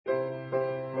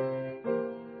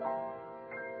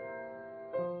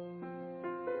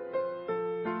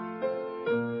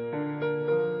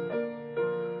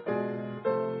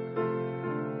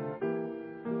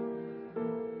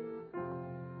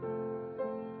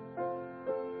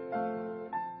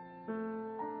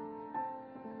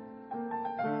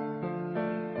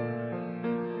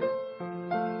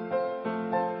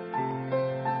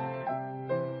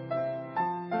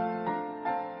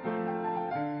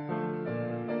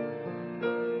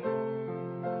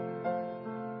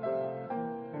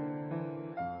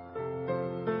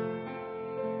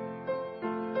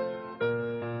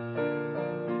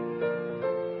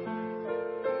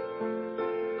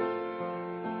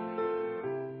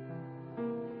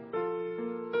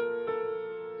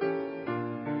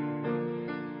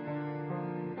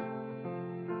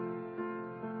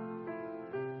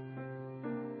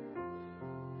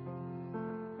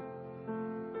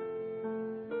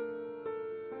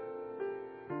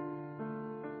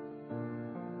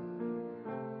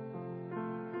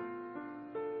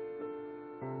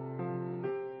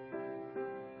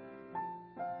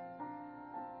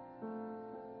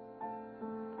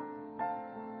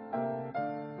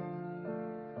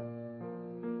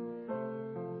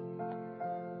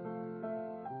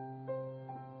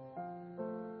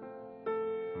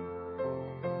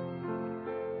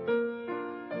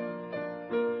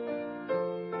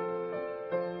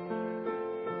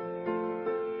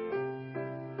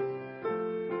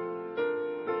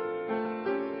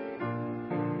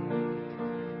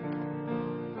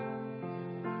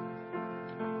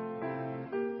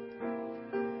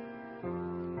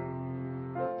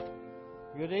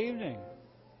Good evening.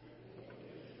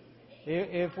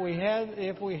 If we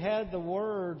had the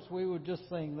words, we would just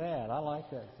sing that. I like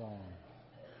that song.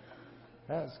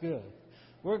 That's good.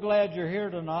 We're glad you're here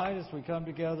tonight as we come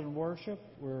together and worship.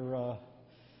 We're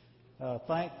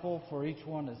thankful for each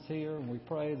one that's here, and we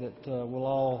pray that we'll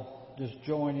all just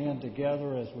join in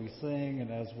together as we sing and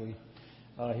as we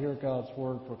hear God's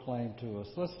word proclaimed to us.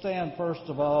 Let's stand first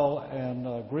of all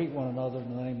and greet one another in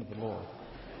the name of the Lord.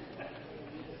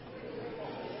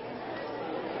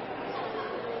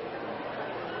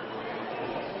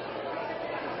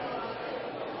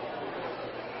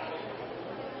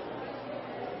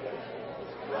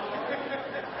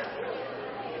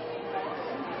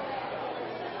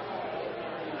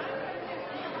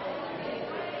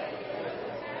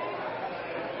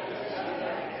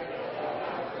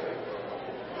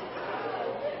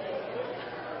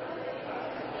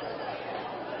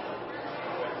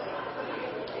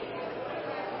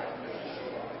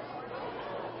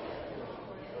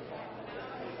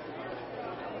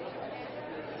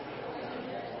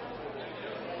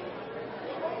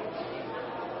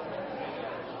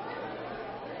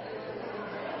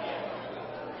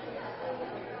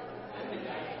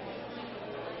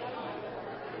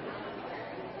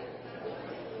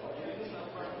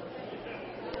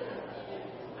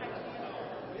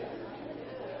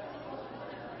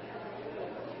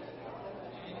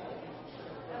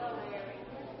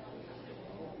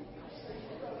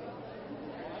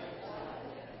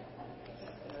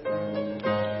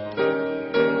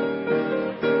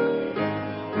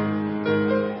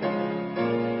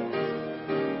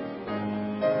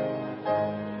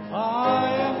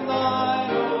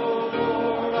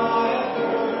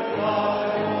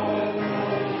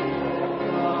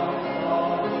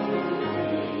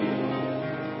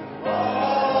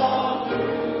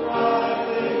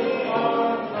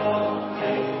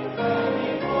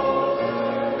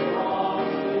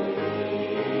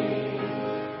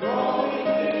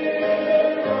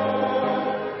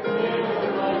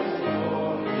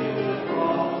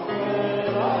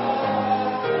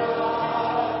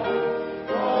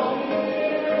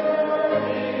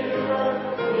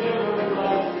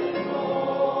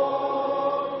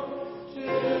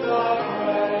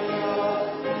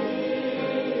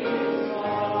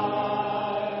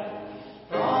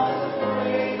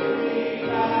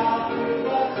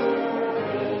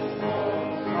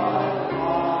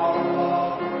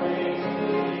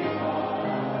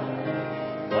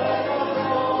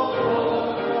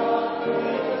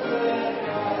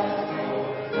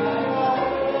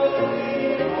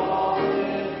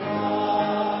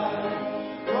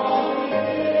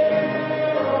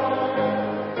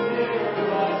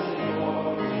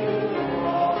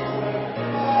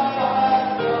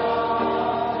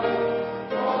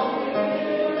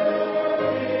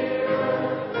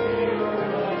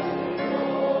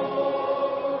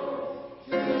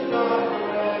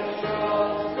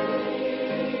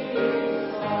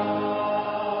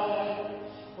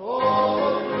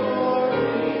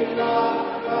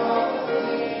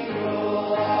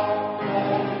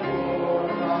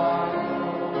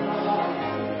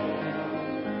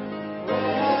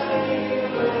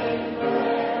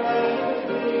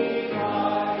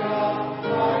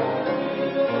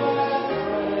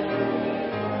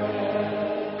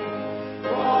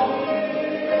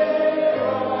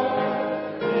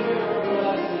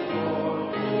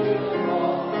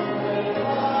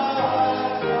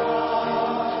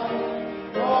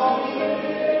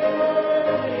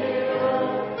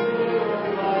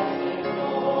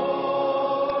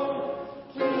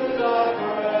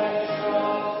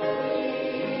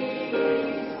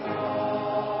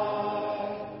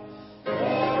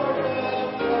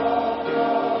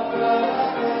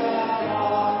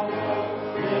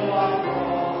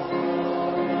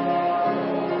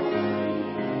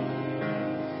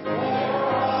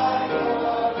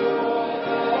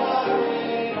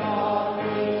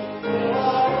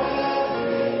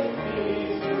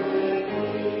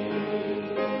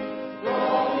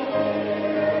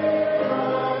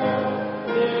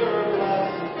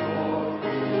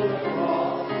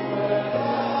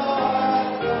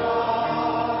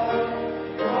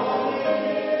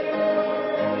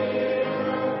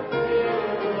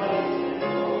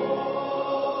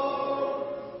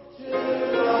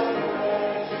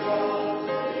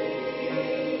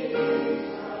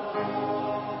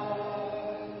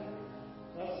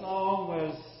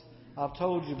 I've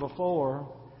told you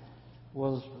before,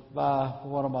 was by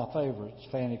one of my favorites,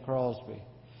 Fanny Crosby.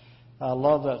 I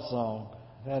love that song.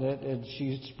 And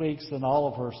she speaks in all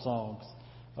of her songs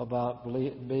about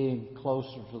being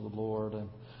closer to the Lord.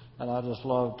 And I just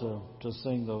love to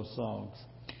sing those songs.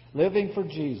 living for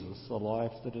Jesus, a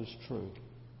life that is true,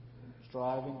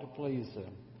 striving to please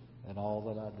Him in all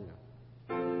that I do.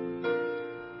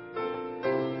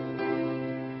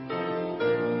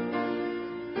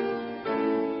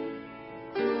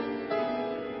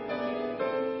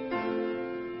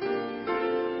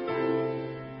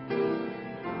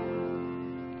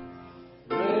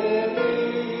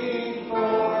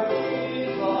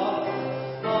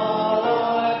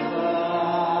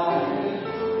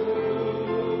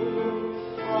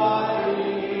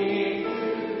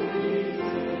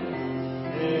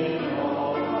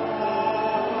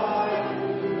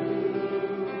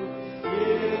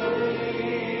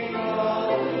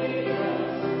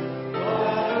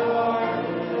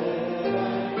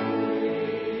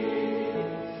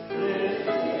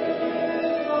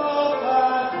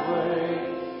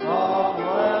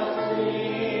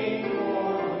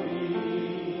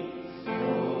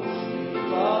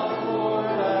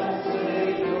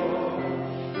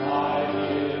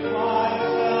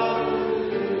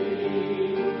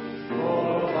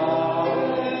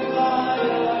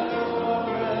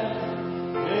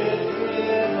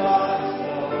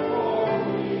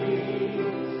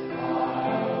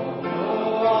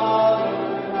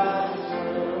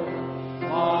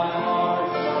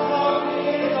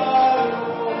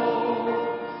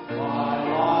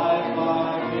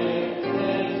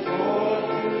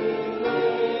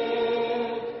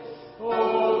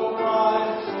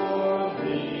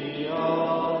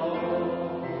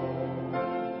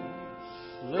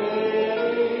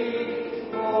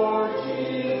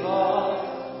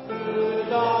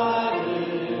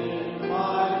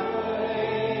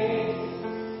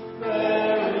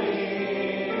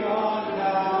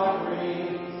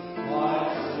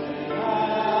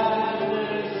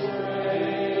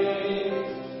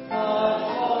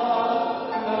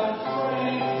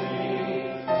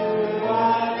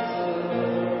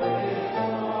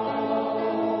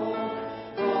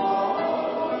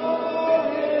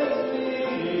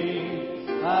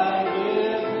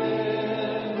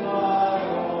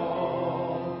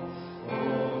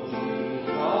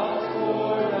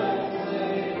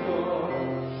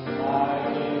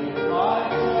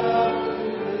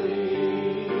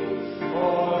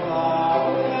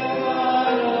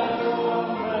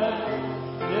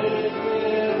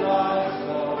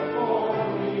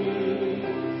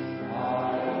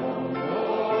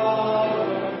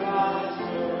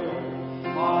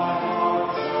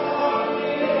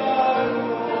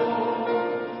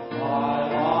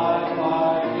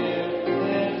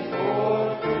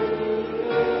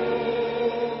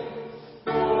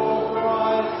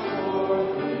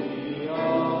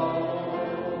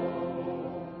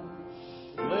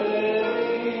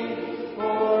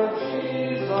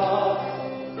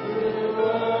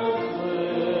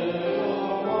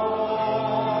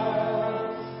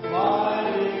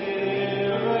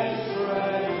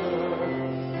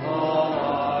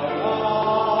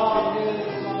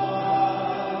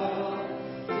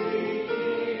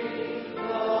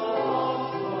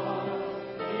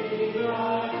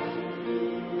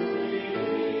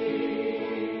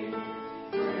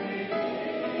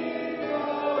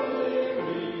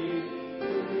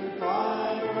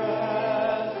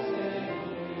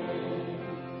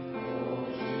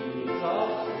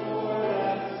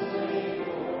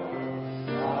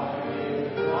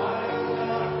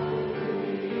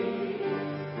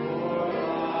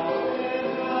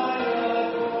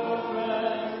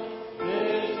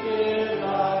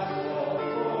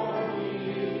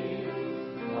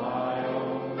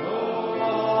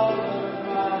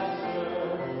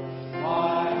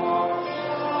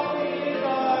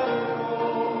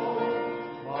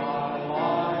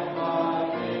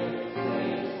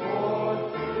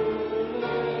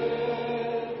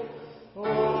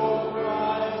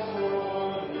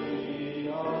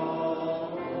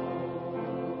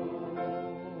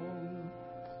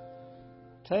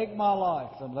 Take my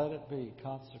life and let it be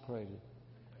consecrated,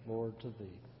 Lord, to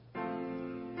Thee.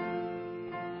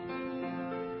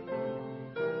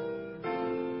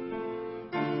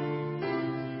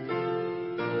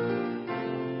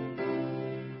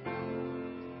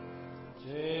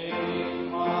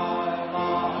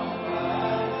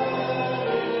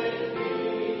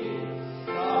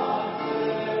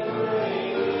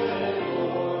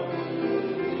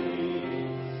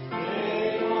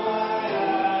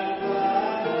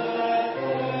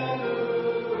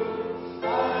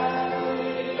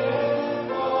 Thank you.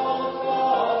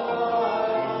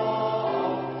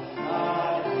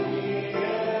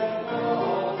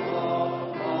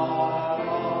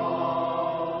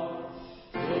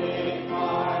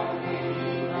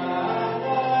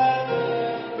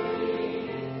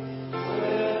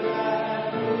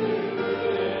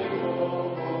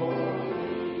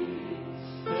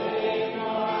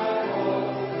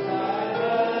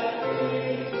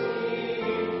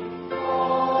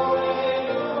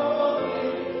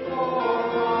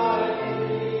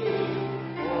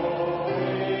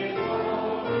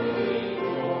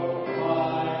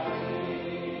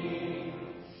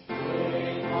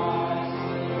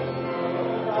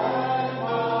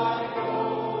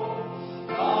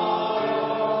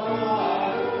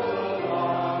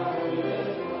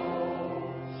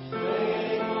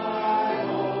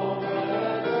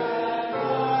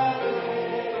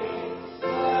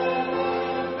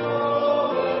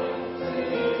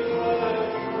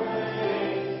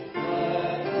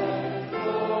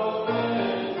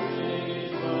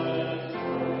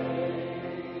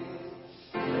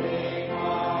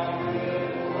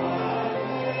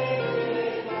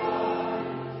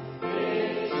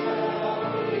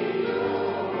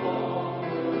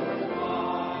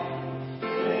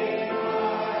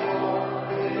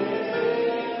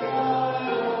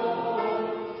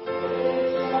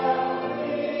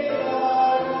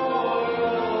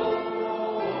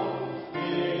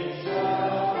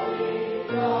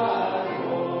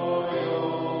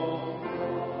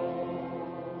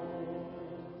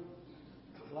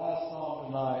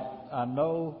 I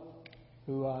know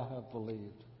who I have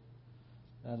believed.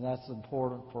 And that's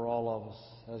important for all of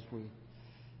us as we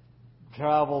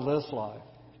travel this life,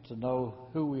 to know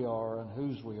who we are and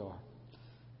whose we are.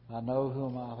 I know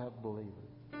whom I have believed.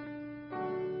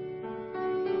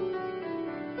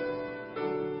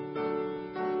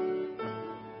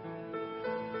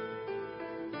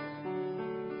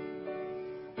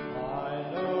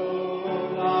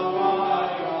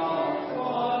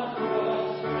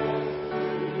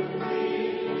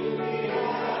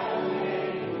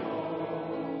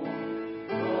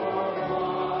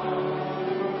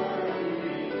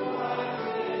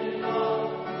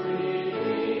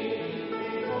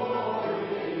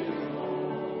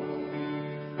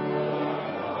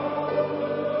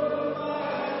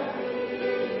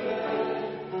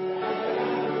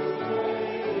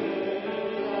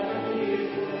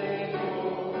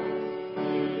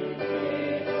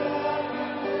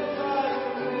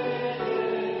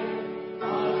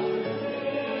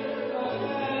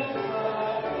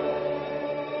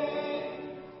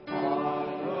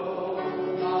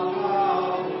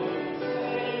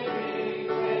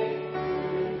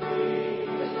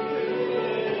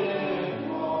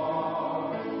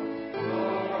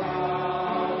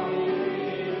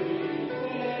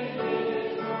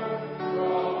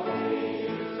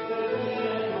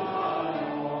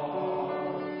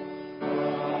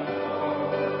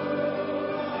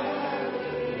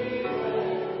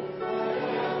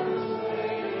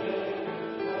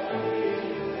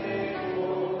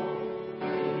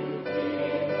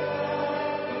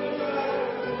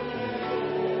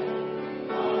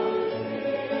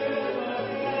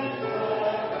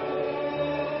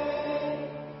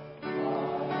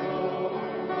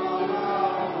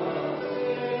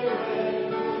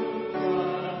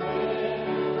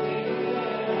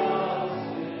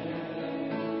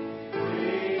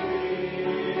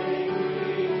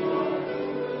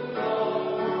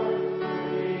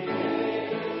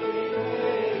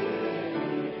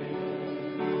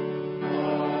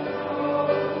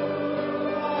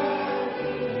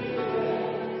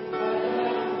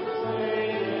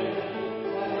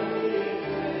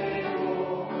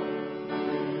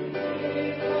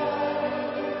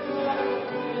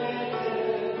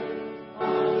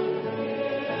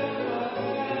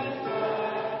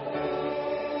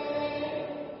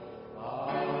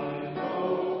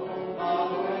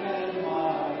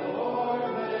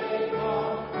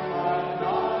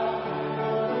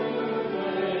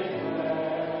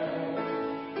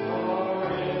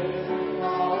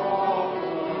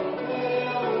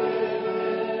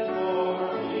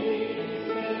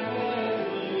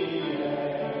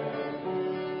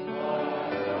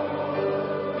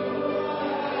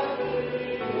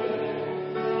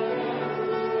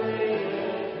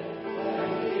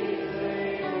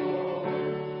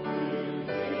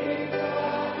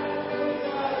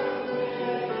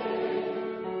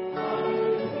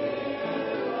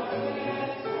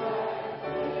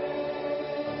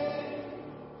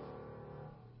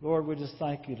 Lord, we just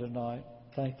thank you tonight.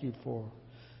 Thank you for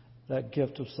that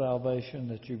gift of salvation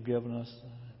that you've given us.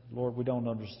 Lord, we don't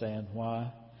understand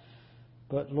why.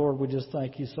 But Lord, we just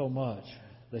thank you so much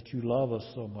that you love us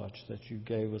so much that you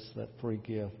gave us that free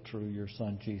gift through your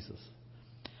Son, Jesus.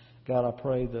 God, I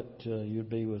pray that you'd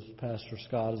be with Pastor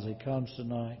Scott as he comes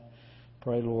tonight.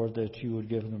 Pray, Lord, that you would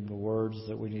give him the words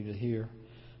that we need to hear.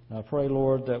 And I pray,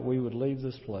 Lord, that we would leave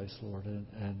this place, Lord,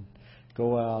 and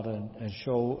go out and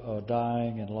show a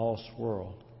dying and lost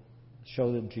world.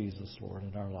 Show them Jesus, Lord,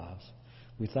 in our lives.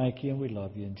 We thank you and we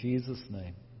love you. In Jesus'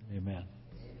 name, amen.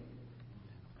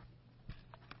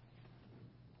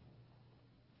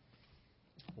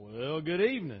 Well, good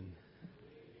evening.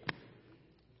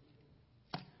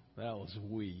 That was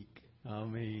weak. I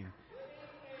mean,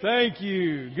 thank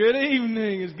you. Good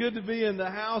evening. It's good to be in the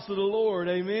house of the Lord.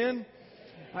 Amen.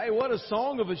 Hey, what a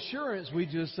song of assurance we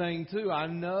just sang too. I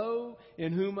know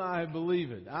in whom I have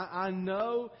believed. I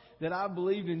know that I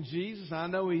believe in Jesus. I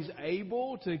know He's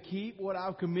able to keep what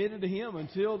I've committed to Him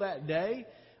until that day.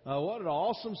 What an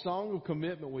awesome song of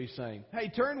commitment we sang. Hey,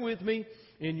 turn with me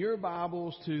in your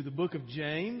Bibles to the book of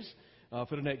James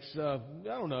for the next,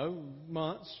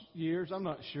 months, years, I'm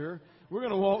not sure. We're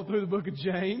going to walk through the book of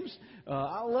James.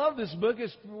 I love this book.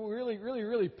 It's really, really,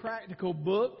 really practical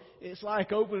book. It's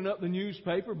like opening up the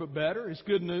newspaper, but better. It's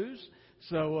good news.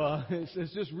 So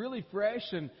it's just really fresh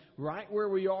and right where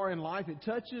we are in life. It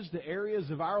touches the areas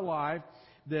of our life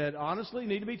that honestly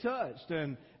need to be touched.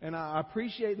 And I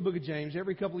appreciate the book of James.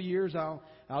 Every couple of years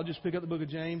I'll just pick up the book of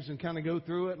James and kind of go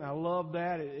through it. And I love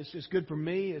that. It's just good for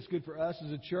me. It's good for us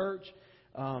as a church.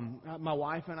 my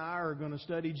wife and I are going to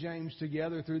study James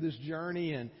together through this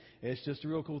journey, and it's just a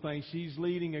real cool thing. She's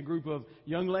leading a group of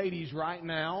young ladies right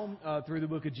now through the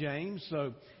book of James.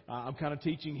 So I'm kind of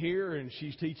teaching here, and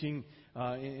she's teaching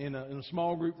in a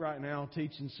small group right now,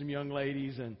 teaching some young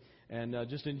ladies and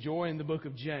just enjoying the book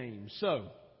of James. So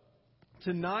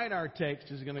tonight our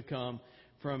text is going to come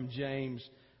from James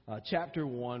chapter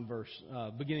 1,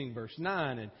 beginning verse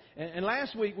 9. And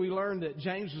last week we learned that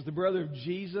James was the brother of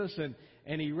Jesus,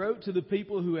 and he wrote to the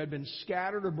people who had been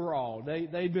scattered abroad.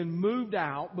 They'd been moved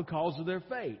out because of their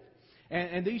faith.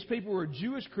 And these people were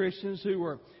Jewish Christians who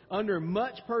were under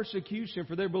much persecution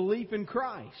for their belief in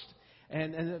Christ.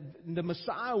 And the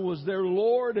Messiah was their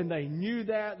Lord, and they knew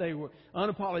that. They were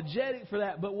unapologetic for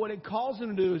that. But what it caused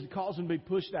them to do is it caused them to be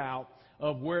pushed out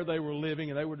of where they were living,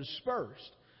 and they were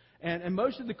dispersed. And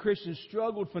most of the Christians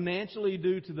struggled financially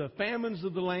due to the famines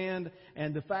of the land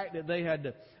and the fact that they had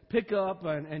to pick up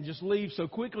and just leave so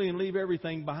quickly and leave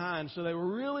everything behind. So they were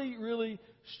really, really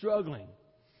struggling.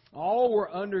 All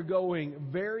were undergoing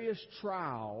various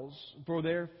trials for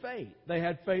their faith. They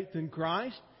had faith in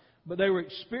Christ, but they were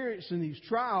experiencing these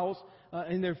trials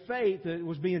in their faith that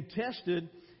was being tested.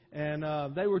 And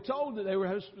they were told that they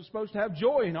were supposed to have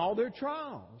joy in all their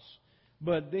trials.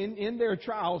 But in their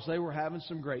trials, they were having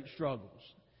some great struggles.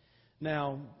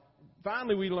 Now,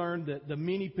 finally, we learned that the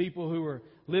many people who were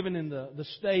living in the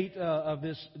state of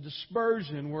this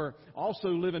dispersion were also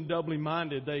living doubly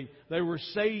minded. They were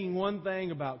saying one thing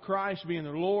about Christ being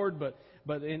their Lord,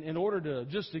 but in order to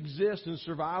just exist and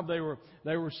survive, they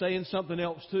were saying something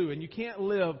else too. And you can't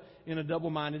live in a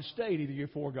double-minded state. Either you're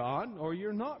for God or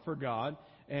you're not for God,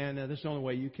 and that's the only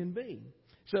way you can be.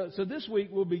 So this week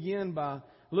we'll begin by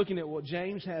looking at what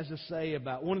James has to say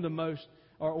about one of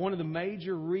the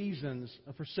major reasons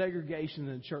for segregation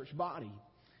in the church body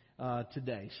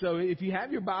today. So if you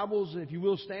have your Bibles, if you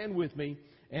will, stand with me,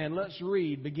 and let's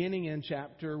read beginning in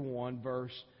chapter 1,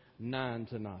 verse 9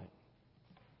 tonight.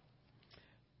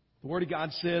 The Word of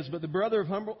God says, "But the brother of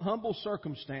humble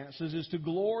circumstances is to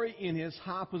glory in his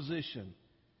high position,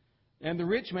 and the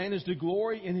rich man is to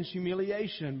glory in his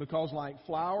humiliation, because like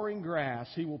flowering grass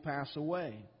he will pass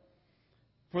away.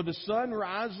 For the sun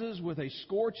rises with a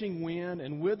scorching wind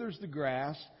and withers the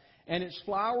grass, and its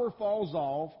flower falls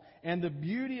off, and the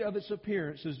beauty of its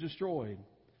appearance is destroyed.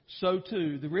 So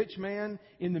too, the rich man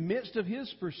in the midst of his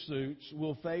pursuits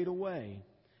will fade away.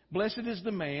 Blessed is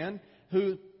the man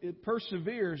who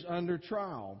perseveres under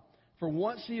trial. For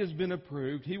once he has been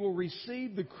approved, he will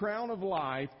receive the crown of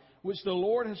life which the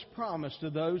Lord has promised to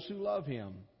those who love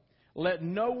Him. Let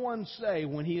no one say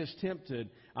when he is tempted,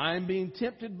 'I am being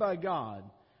tempted by God.'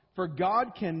 For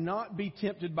God cannot be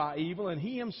tempted by evil, and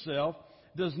He Himself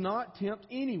does not tempt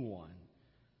anyone.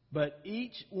 But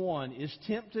each one is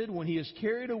tempted when he is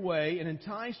carried away and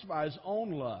enticed by his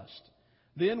own lust.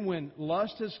 Then when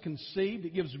lust is conceived,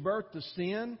 it gives birth to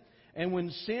sin. And when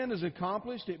sin is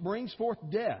accomplished, it brings forth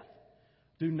death.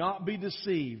 Do not be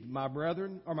deceived, my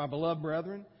brethren, or my beloved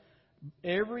brethren.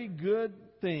 Every good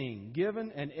thing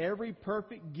given and every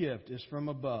perfect gift is from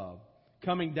above,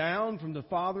 coming down from the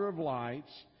Father of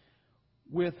lights,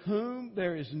 with whom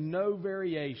there is no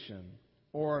variation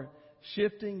or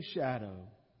shifting shadow.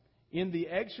 In the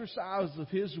exercise of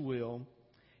His will,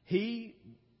 He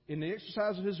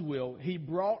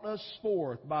brought us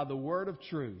forth by the word of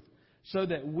truth, so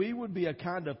that we would be a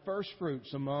kind of first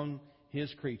fruits among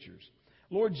His creatures."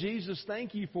 Lord Jesus,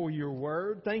 thank You for Your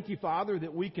word. Thank You, Father,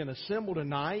 that we can assemble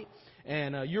tonight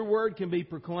and Your word can be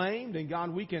proclaimed. And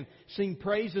God, we can sing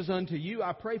praises unto You.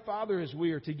 I pray, Father, as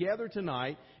we are together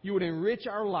tonight, You would enrich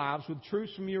our lives with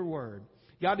truths from Your word.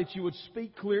 God, that You would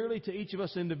speak clearly to each of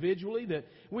us individually, that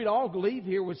we'd all leave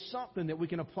here with something that we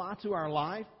can apply to our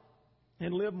life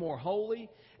and live more holy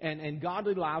and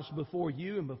godly lives before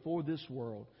You and before this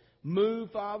world.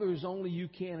 Move, Father, as only You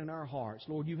can in our hearts.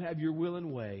 Lord, You have Your will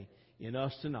and way in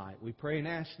us tonight. We pray and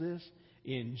ask this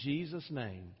in Jesus'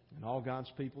 name. And all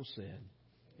God's people said,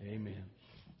 amen.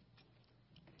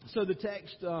 So the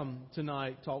text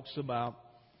tonight talks about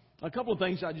a couple of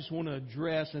things I just want to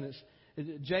address. And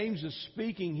James is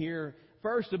speaking here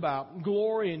first about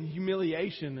glory and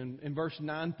humiliation in verse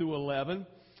 9 through 11.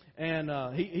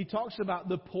 And he talks about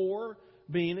the poor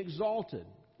being exalted.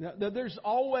 Now, there's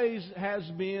always has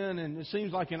been, and it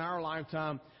seems like in our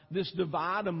lifetime, this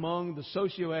divide among the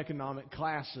socioeconomic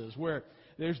classes where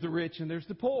there's the rich and there's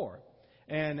the poor.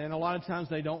 And a lot of times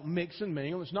they don't mix and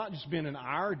mingle. It's not just been in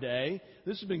our day.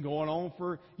 This has been going on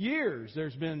for years.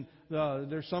 There's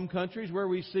some countries where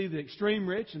we see the extreme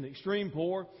rich and the extreme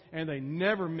poor, and they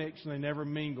never mix and they never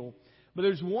mingle. But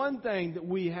there's one thing that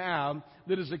we have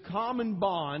that is a common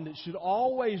bond that should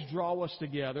always draw us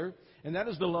together, and that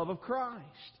is the love of Christ.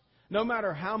 No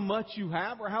matter how much you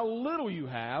have or how little you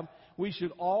have, we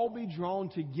should all be drawn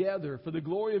together for the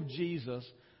glory of Jesus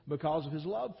because of His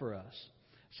love for us.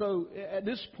 So at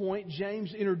this point,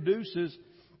 James introduces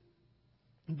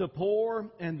the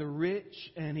poor and the rich,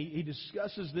 and he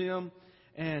discusses them,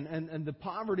 and the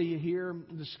poverty here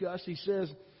discussed. He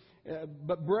says,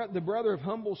 but the brother of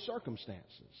humble circumstances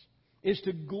is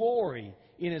to glory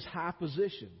in his high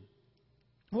position.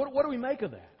 What do we make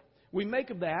of that? We make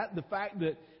of that the fact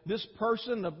that this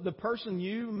person, the person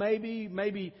you,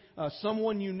 maybe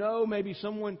someone you know, maybe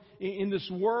someone in this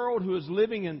world who is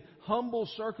living in humble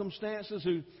circumstances,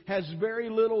 who has very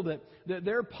little, that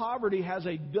their poverty has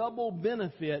a double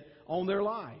benefit on their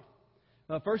life.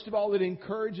 First of all, it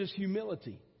encourages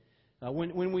humility.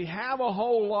 When we have a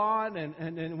whole lot,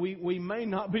 and we may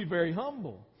not be very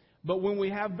humble, but when we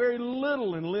have very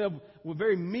little and live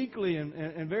very meekly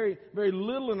and very, very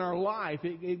little in our life,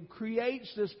 it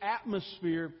creates this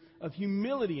atmosphere of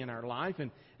humility in our life.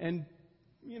 And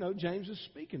you know, James is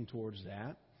speaking towards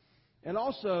that. And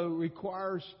also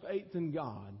requires faith in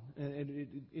God. And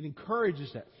it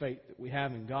encourages that faith that we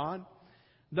have in God.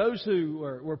 Those who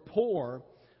were poor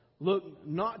look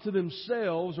not to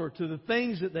themselves or to the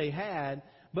things that they had,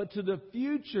 but to the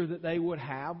future that they would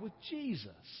have with Jesus.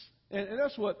 And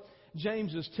that's what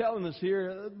James is telling us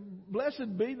here.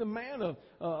 Blessed be the man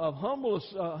of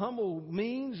humble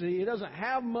means. He doesn't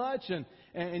have much,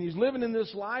 and he's living in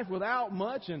this life without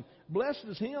much. And blessed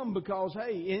is him because,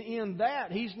 hey, in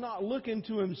that, he's not looking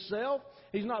to himself.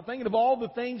 He's not thinking of all the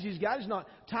things he's got. He's not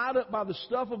tied up by the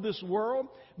stuff of this world.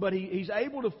 But he's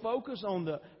able to focus on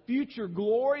the future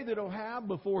glory that he'll have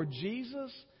before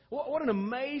Jesus. What an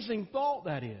amazing thought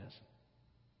that is.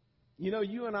 You know,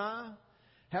 you and I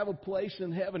have a place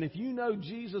in heaven. If you know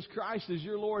Jesus Christ as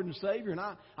your Lord and Savior, and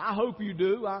I hope you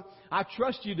do, I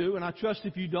trust you do, and I trust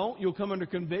if you don't, you'll come under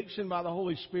conviction by the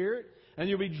Holy Spirit, and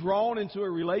you'll be drawn into a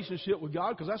relationship with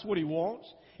God, because that's what He wants.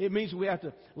 It means we have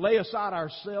to lay aside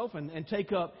ourselves and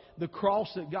take up the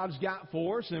cross that God's got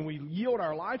for us, and we yield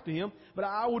our life to Him. But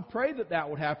I would pray that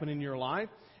would happen in your life.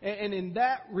 And in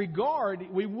that regard,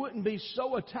 we wouldn't be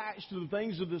so attached to the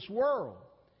things of this world.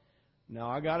 Now,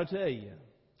 I got to tell you,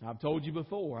 I've told you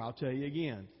before, I'll tell you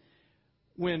again.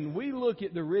 When we look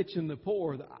at the rich and the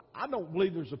poor, I don't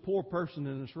believe there's a poor person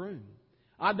in this room.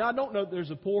 I don't know that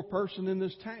there's a poor person in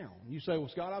this town. You say, well,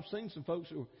 Scott, I've seen some folks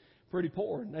who were pretty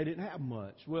poor and they didn't have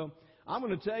much. Well, I'm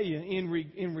going to tell you,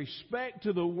 in respect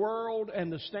to the world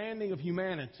and the standing of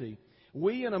humanity,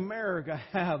 we in America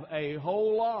have a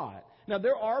whole lot. Now,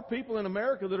 there are people in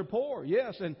America that are poor,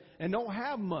 yes, and don't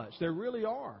have much. There really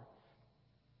are.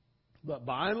 But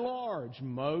by and large,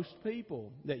 most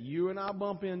people that you and I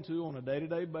bump into on a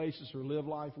day-to-day basis or live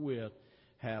life with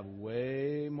have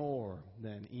way more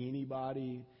than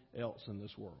anybody else in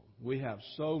this world. We have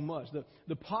so much.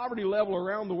 The poverty level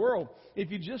around the world,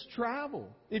 if you just travel,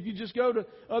 if you just go to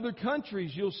other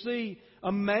countries, you'll see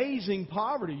amazing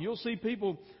poverty. You'll see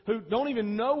people who don't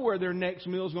even know where their next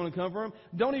meal is going to come from,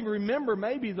 don't even remember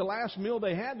maybe the last meal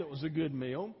they had that was a good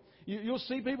meal. You'll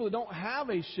see people that don't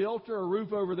have a shelter or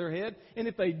roof over their head. And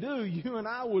if they do, you and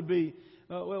I would be,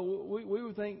 we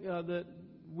would think that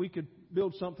we could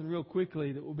build something real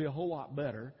quickly that would be a whole lot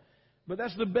better. But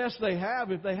that's the best they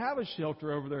have if they have a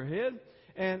shelter over their head.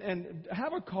 And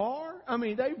have a car. I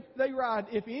mean, they ride,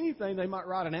 if anything, they might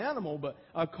ride an animal. But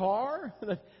a car,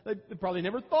 they probably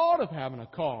never thought of having a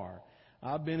car.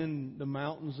 I've been in the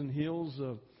mountains and hills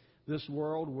of this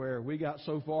world where we got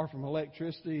so far from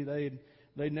electricity,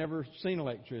 they'd never seen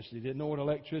electricity, didn't know what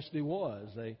electricity was.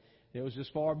 It was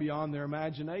just far beyond their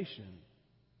imagination.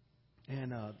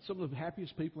 And some of the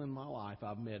happiest people in my life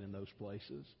I've met in those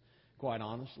places, quite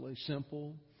honestly.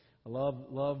 Simple,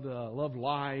 loved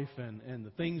life and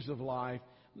the things of life.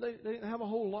 They didn't have a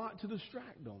whole lot to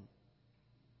distract them.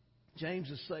 James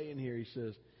is saying here, he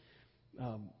says,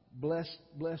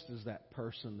 blessed is that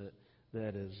person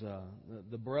that is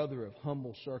the brother of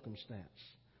humble circumstance.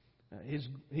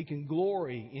 He can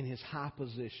glory in his high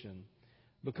position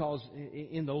because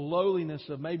in the lowliness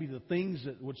of maybe the things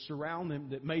that would surround them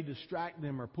that may distract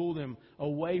them or pull them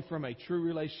away from a true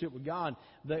relationship with God,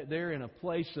 they're in a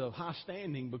place of high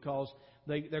standing because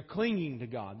they're clinging to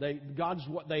God. God's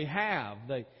what they have.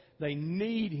 They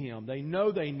need Him. They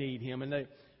know they need Him. And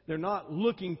they're not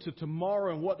looking to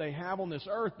tomorrow and what they have on this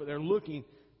earth, but they're looking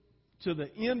to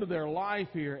the end of their life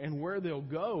here and where they'll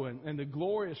go and the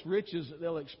glorious riches that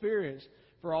they'll experience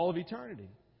for all of eternity.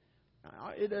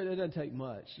 It doesn't take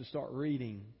much to start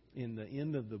reading in the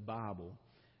end of the Bible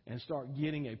and start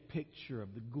getting a picture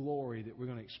of the glory that we're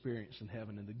going to experience in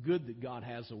heaven and the good that God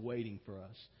has awaiting for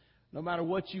us. No matter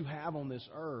what you have on this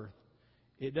earth,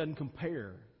 it doesn't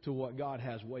compare to what God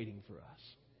has waiting for us.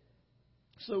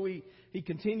 So he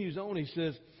continues on. He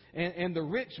says, and the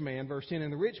rich man, verse 10,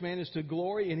 and the rich man is to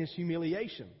glory in his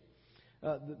humiliation.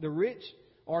 The rich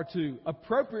are to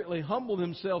appropriately humble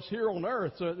themselves here on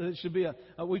earth. So it should be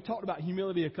we've talked about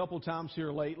humility a couple times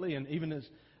here lately, and even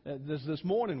this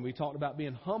morning we talked about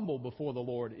being humble before the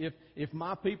Lord. If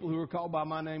my people who are called by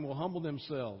my name will humble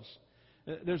themselves,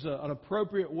 there's an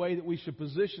appropriate way that we should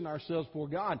position ourselves before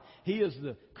God. He is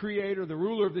the creator, the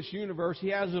ruler of this universe. He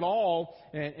has it all,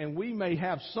 and we may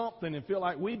have something and feel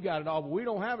like we've got it all, but we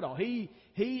don't have it all. He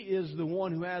is the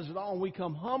one who has it all, and we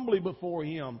come humbly before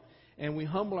Him, and we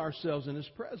humble ourselves in His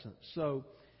presence. So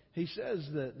he says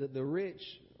that the rich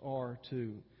are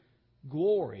to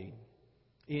glory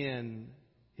in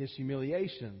his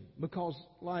humiliation, because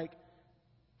like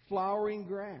flowering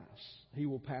grass, he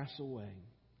will pass away.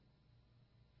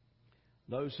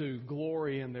 Those who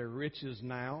glory in their riches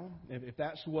now, if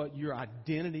that's what your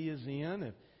identity is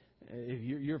in, if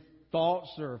your thoughts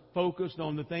are focused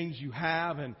on the things you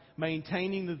have and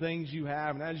maintaining the things you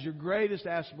have, and that is your greatest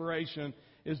aspiration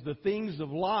is the things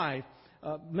of life,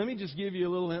 let me just give you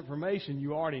a little information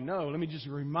you already know. Let me just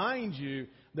remind you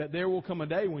that there will come a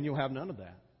day when you'll have none of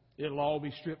that. It'll all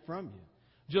be stripped from you.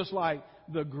 Just like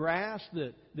the grass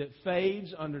that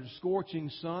fades under the scorching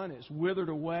sun, it's withered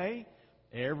away.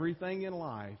 Everything in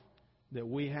life that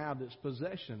we have that's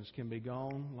possessions can be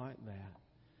gone like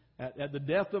that. At the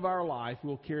death of our life,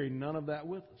 we'll carry none of that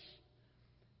with us.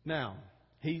 Now,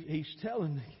 he's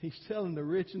telling the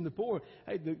rich and the poor,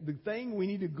 hey, the thing we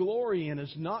need to glory in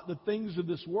is not the things of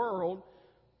this world,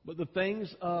 but the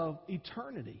things of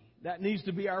eternity. That needs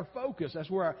to be our focus. That's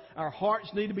where our hearts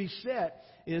need to be set,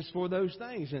 is for those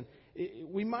things. And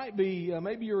we might be,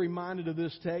 maybe you're reminded of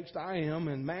this text. I am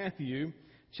in Matthew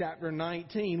chapter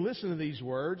 19. Listen to these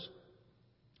words.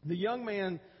 The young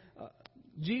man,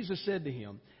 Jesus said to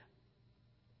him,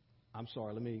 I'm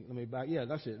sorry, let me back. Yeah,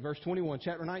 that's it. Verse 21,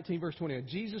 chapter 19, verse 21.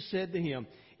 Jesus said to him,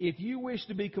 if you wish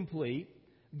to be complete,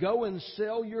 go and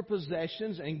sell your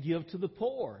possessions and give to the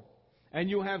poor,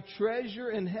 and you'll have treasure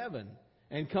in heaven,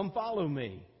 and come follow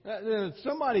me.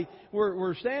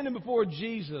 We're standing before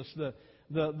Jesus, the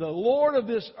Lord of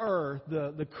this earth,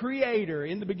 the Creator.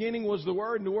 In the beginning was the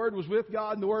Word, and the Word was with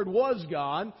God, and the Word was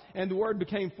God, and the Word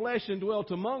became flesh and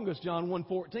dwelt among us, John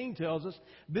 1:14 tells us.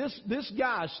 This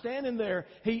guy standing there,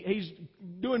 he's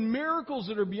doing miracles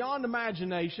that are beyond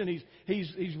imagination.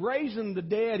 He's raising the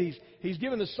dead. He's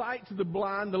giving the sight to the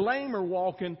blind. The lame are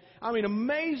walking. I mean,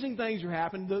 amazing things are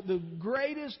happening. The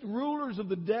greatest rulers of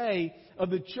the day of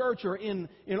the church are in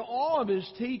awe of his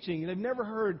teaching. They've never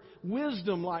heard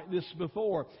wisdom like this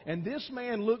before. And this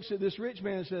man looks at this rich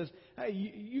man and says, hey,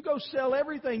 you go sell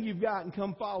everything you've got and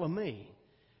come follow me.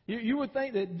 You would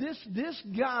think that this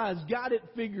guy's got it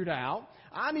figured out.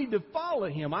 I need to follow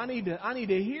him. I need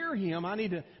to hear him. I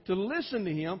need to listen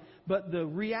to him. But the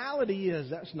reality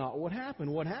is that's not what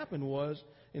happened. What happened was,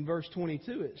 in verse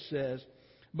 22 it says,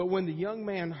 but when the young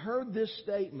man heard this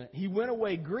statement, he went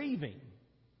away grieving.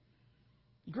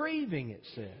 Grieving, it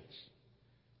says.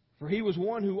 For he was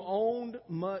one who owned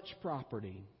much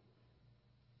property.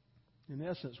 In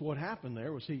essence, what happened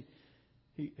there was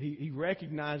he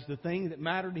recognized the thing that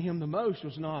mattered to him the most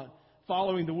was not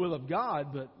following the will of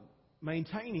God, but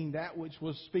maintaining that which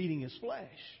was feeding his flesh.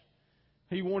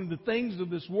 He wanted the things of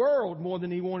this world more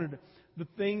than he wanted the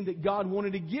thing that God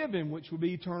wanted to give him, which would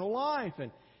be eternal life.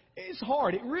 And it's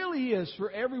hard. It really is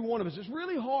for every one of us. It's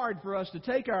really hard for us to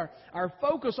take our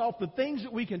focus off the things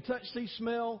that we can touch, see,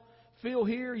 smell, feel,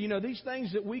 hear. You know, these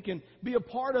things that we can be a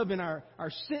part of in our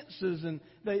senses, and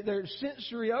they're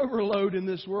sensory overload in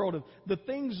this world of the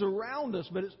things around us.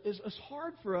 But it's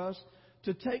hard for us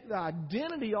to take the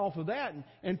identity off of that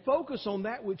and focus on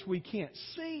that which we can't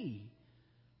see.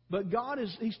 But God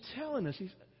He's telling us,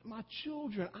 my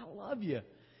children, I love you.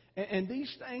 And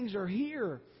these things are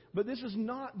here. But this is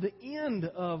not the end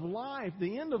of life.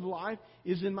 The end of life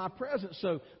is in my presence.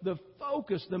 So the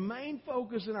main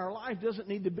focus in our life doesn't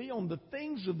need to be on the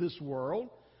things of this world,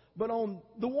 but on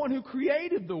the one who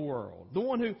created the world, the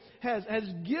one who has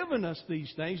given us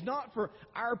these things, not for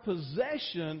our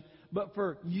possession, but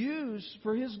for use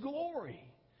for His glory.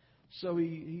 So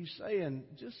he's saying,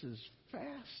 just as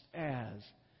fast as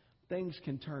things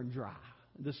can turn dry,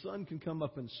 the sun can come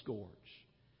up and scorch,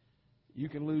 you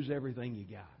can lose everything you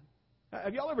got.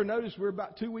 Have y'all ever noticed we're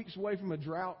about 2 weeks away from a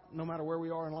drought, no matter where we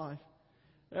are in life?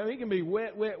 I mean, it can be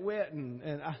wet,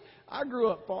 and I grew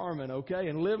up farming, okay,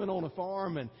 and living on a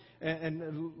farm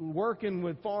and working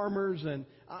with farmers, and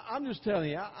I'm just telling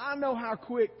you, I know how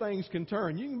quick things can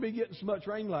turn. You can be getting so much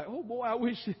rain, you're like, oh boy, I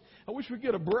wish we'd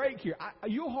get a break here.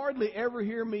 You'll hardly ever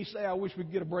hear me say, I wish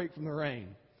we'd get a break from the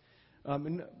rain.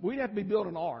 And we'd have to be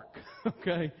building an ark,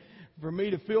 okay, for me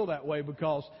to feel that way,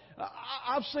 because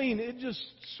I've seen it just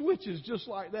switches just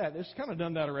like that. It's kind of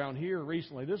done that around here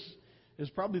recently. This is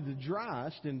probably the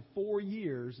driest in 4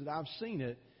 years that I've seen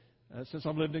it since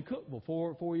I've lived in Cookeville.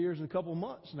 4 years and a couple of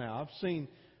months now. I've seen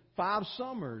 5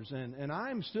 summers, and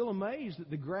I'm still amazed that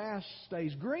the grass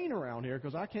stays green around here,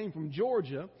 because I came from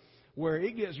Georgia, where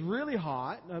it gets really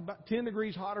hot, about 10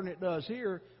 degrees hotter than it does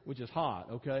here, which is hot,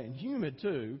 okay, and humid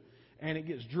too, and it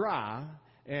gets dry,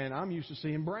 and I'm used to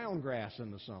seeing brown grass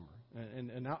in the summer,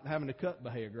 and not having to cut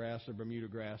Bahia grass or Bermuda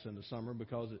grass in the summer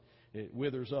because it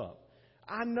withers up.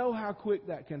 I know how quick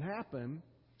that can happen,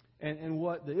 and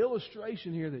what the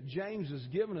illustration here that James has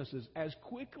given us is, as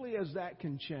quickly as that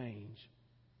can change,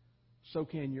 so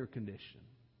can your condition.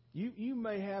 You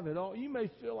may have it all. You may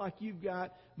feel like you've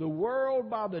got the world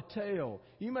by the tail.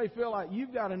 You may feel like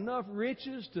you've got enough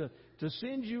riches to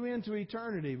send you into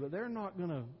eternity, but they're not going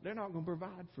to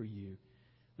provide for you.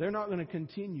 They're not going to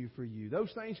continue for you.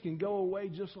 Those things can go away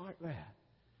just like that.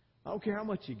 I don't care how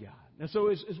much you got. And so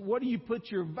it's what do you put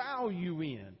your value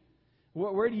in?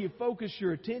 Where do you focus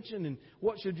your attention, and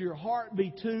what should your heart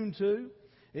be tuned to?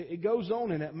 It goes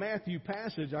on in that Matthew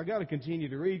passage. I've got to continue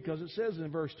to read, because it says in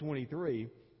verse 23,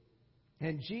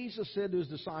 and Jesus said to His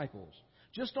disciples,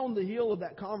 just on the heel of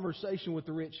that conversation with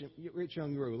the rich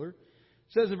young ruler, it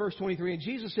says in verse 23, and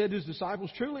Jesus said to His disciples,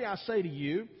 truly I say to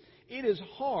you, it is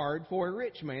hard for a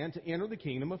rich man to enter the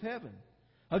kingdom of heaven.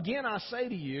 Again, I say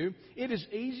to you, it is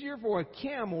easier for a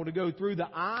camel to go through the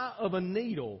eye of a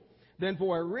needle than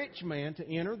for a rich man to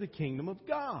enter the kingdom of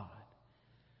God.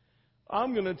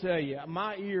 I'm going to tell you,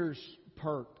 my ears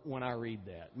perk when I read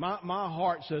that. My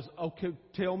heart says, okay,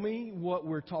 tell me what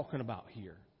we're talking about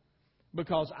here.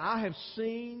 Because I have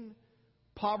seen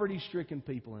poverty-stricken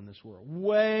people in this world.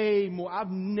 Way more.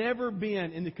 I've never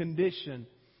been in the condition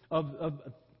of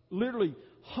literally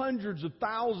hundreds of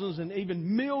thousands and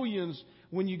even millions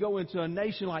when you go into a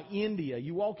nation like India.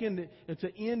 You walk into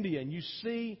India and you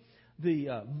see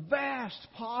the vast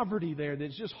poverty there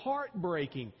that's just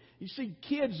heartbreaking. You see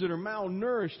kids that are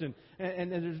malnourished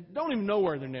and don't even know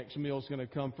where their next meal is going to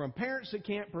come from. Parents that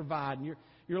can't provide, and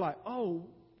you're like, oh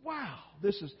wow,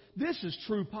 this is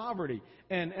true poverty.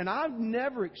 And I've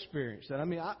never experienced that. I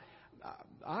mean,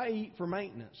 I eat for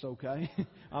maintenance, okay?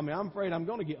 I mean, I'm afraid I'm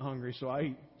going to get hungry, so I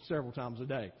eat several times a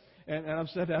day. And I've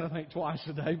said that, I think, twice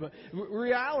a day. But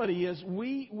reality is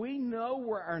we know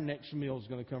where our next meal is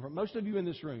going to come from. Most of you in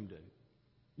this room do.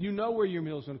 You know where your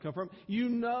meal is going to come from. You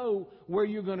know where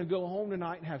you're going to go home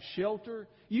tonight and have shelter.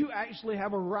 You actually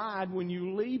have a ride when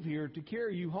you leave here to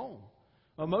carry you home.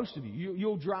 Most of you.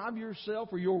 You'll drive yourself,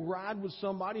 or you'll ride with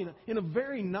somebody in a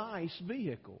very nice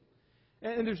vehicle.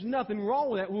 And there's nothing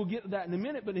wrong with that. We'll get to that in a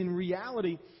minute. But in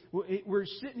reality, we're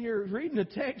sitting here reading a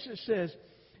text that says,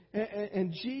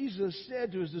 and Jesus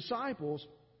said to His disciples,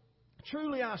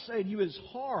 truly I say to you, it is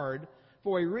hard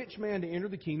for a rich man to enter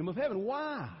the kingdom of heaven.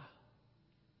 Why?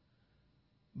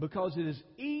 Because it is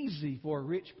easy for a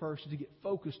rich person to get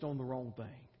focused on the wrong thing.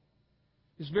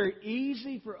 It's very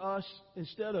easy for us,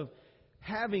 instead of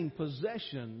having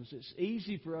possessions, it's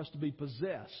easy for us to be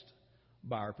possessed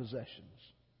by our possessions.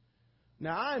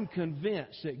 Now, I'm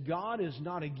convinced that God is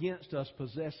not against us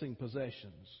possessing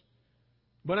possessions.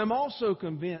 But I'm also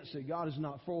convinced that God is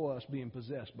not for us being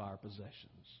possessed by our possessions.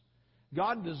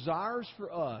 God desires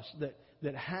for us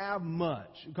that have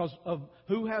much. Because of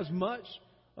who has much,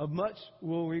 of much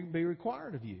will be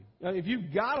required of you. Now, if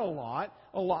you've got a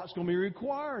lot's going to be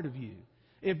required of you.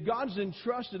 If God's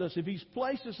entrusted us, if He's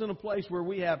placed us in a place where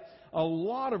we have a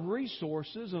lot of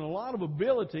resources and a lot of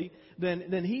ability,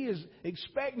 then He is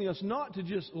expecting us not to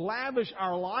just lavish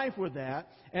our life with that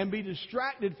and be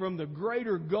distracted from the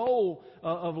greater goal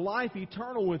of life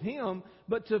eternal with Him,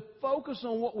 but to focus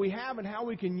on what we have and how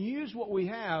we can use what we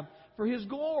have for His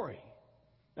glory.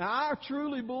 Now, I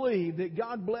truly believe that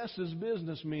God blesses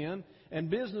businessmen and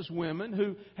businesswomen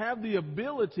who have the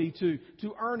ability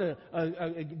to earn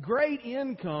a great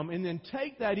income and then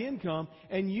take that income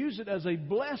and use it as a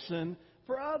blessing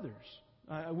for others.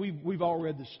 We've all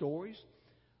read the stories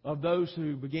of those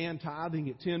who began tithing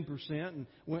at 10% and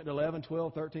went to 11,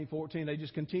 12, 13, 14. They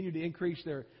just continued to increase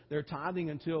their tithing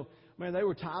until, they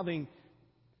were tithing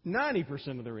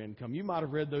 90% of their income. You might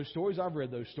have read those stories. I've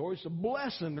read those stories. It's a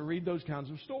blessing to read those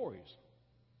kinds of stories.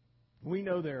 We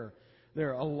know there There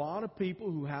are a lot of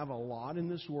people who have a lot in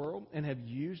this world and have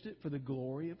used it for the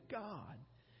glory of God.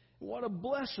 What a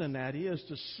blessing that is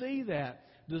to see that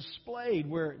displayed,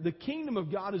 where the kingdom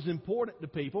of God is important to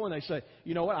people, and they say,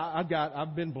 you know what,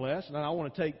 I've been blessed, and I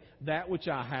want to take that which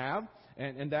I have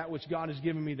and that which God has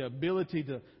given me the ability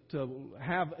to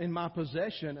have in my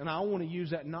possession, and I want to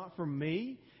use that not for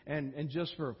me and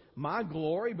just for my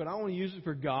glory, but I want to use it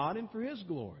for God and for His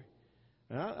glory.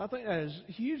 And I think that is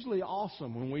hugely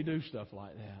awesome when we do stuff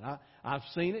like that. I've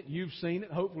seen it. You've seen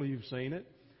it. Hopefully you've seen it.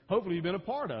 Hopefully you've been a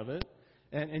part of it.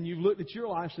 And you've looked at your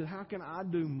life and said, how can I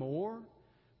do more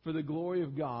for the glory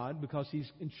of God because He's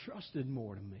entrusted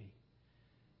more to me?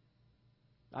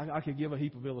 I could give a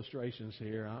heap of illustrations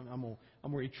here. I'm going to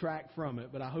retract from it,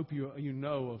 but I hope you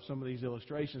know of some of these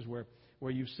illustrations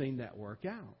where you've seen that work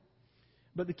out.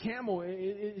 But the camel,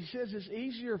 it says it's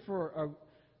easier for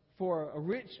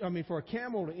a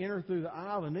camel to enter through the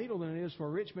eye of a needle than it is for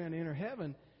a rich man to enter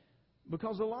heaven.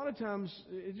 Because a lot of times,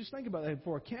 just think about that,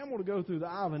 for a camel to go through the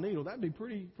eye of a needle, that'd be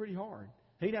pretty hard.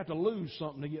 He'd have to lose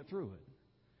something to get through it.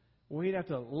 Well, he'd have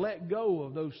to let go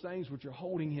of those things which are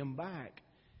holding him back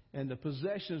and the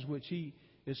possessions which he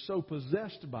is so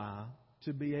possessed by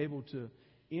to be able to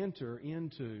enter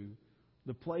into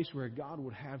the place where God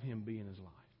would have him be in his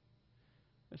life.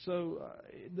 And so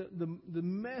the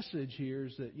message here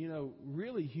is that,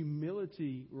 really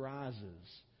humility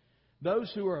rises.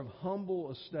 Those who are of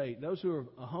humble estate, those who are of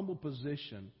a humble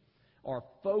position, are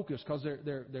focused because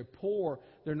they're poor.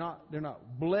 They're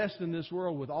not blessed in this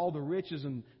world with all the riches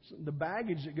and the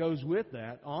baggage that goes with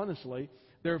that. Honestly,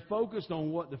 they're focused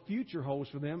on what the future holds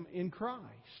for them in Christ.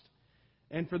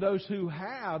 And for those who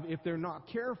have, if they're not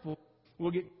careful, will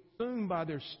get consumed by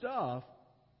their stuff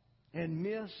and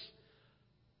miss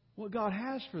what God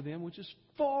has for them, which is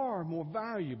far more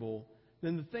valuable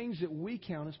than the things that we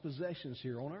count as possessions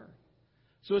here on earth.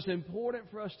 So it's important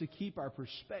for us to keep our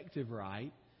perspective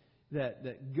right,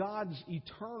 that God's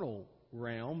eternal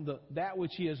realm, that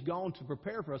which He has gone to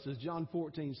prepare for us, as John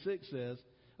 14:6 says,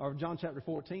 or John chapter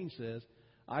 14 says,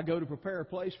 I go to prepare a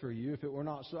place for you. If it were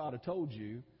not so, I'd have told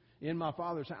you. In my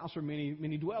Father's house are many,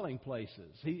 many dwelling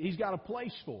places. He's got a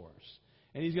place for us.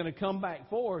 And He's going to come back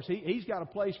for us. He's got a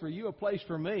place for you, a place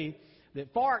for me,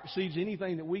 that far exceeds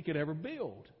anything that we could ever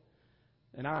build.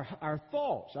 And our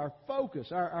thoughts, our focus,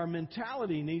 our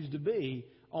mentality needs to be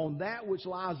on that which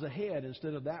lies ahead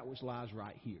instead of that which lies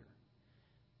right here.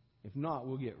 If not,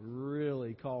 we'll get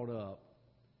really caught up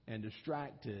and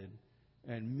distracted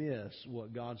and miss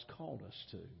what God's called us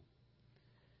to.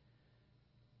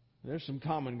 There's some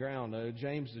common ground, though.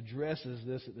 James addresses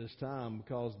this at this time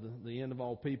because the end of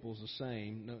all people is the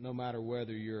same. No matter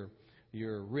whether you're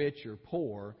rich or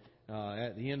poor,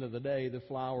 at the end of the day, the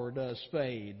flower does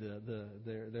fade.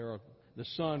 The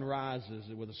sun rises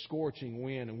with a scorching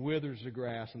wind and withers the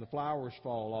grass, and the flowers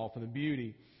fall off, and the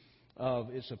beauty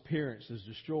of its appearance is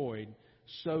destroyed.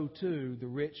 So, too, the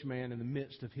rich man in the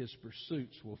midst of his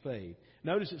pursuits will fade.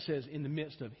 Notice it says in the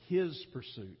midst of his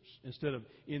pursuits instead of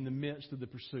in the midst of the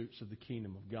pursuits of the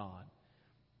kingdom of God.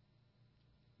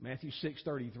 Matthew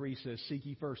 6:33 says, seek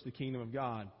ye first the kingdom of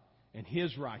God and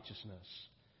His righteousness,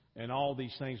 and all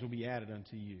these things will be added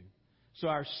unto you. So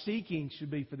our seeking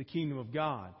should be for the kingdom of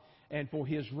God and for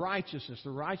His righteousness,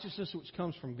 the righteousness which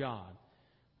comes from God.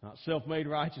 Not self-made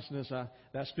righteousness,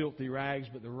 that's filthy rags,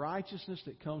 but the righteousness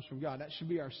that comes from God. That should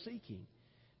be our seeking.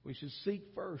 We should seek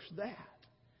first that.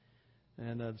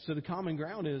 And so the common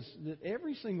ground is that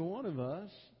every single one of us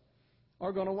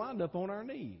are going to wind up on our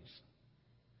knees.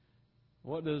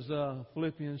 What does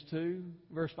Philippians 2,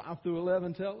 verse 5 through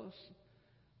 11 tell us?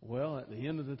 Well, at the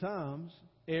end of the times,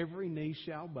 every knee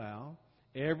shall bow,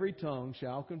 every tongue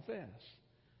shall confess.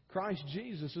 Christ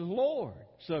Jesus is Lord.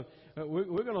 So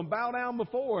we're going to bow down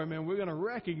before Him and we're going to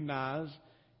recognize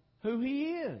who He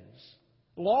is.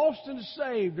 Lost and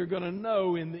saved are going to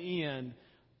know in the end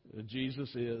that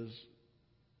Jesus is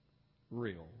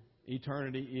real.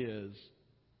 Eternity is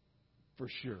for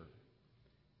sure.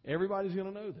 Everybody's going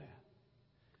to know that.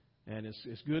 And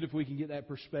it's good if we can get that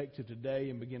perspective today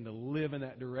and begin to live in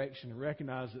that direction and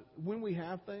recognize that when we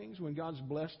have things, when God's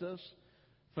blessed us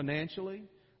financially,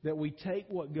 that we take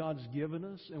what God's given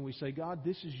us and we say, God,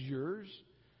 this is yours.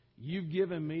 You've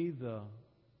given me the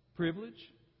privilege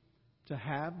to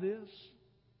have this,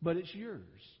 but it's yours.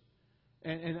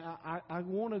 And I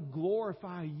want to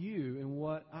glorify you in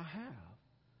what I have.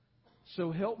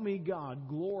 So help me, God,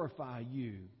 glorify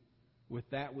you with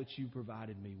that which you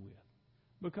provided me with.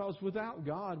 Because without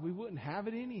God, we wouldn't have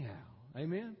it anyhow.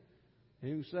 Amen?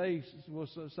 He would say, well,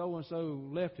 so-and-so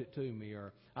left it to me,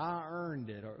 or I earned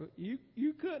it. Or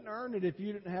you couldn't earn it if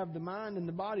you didn't have the mind and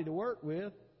the body to work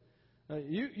with.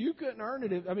 You couldn't earn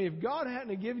it. If God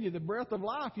hadn't given you the breath of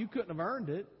life, you couldn't have earned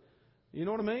it. You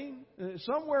know what I mean?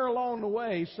 Somewhere along the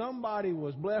way, somebody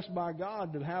was blessed by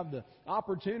God to have the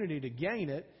opportunity to gain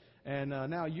it, and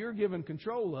now you're given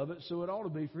control of it, so it ought to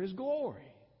be for His glory.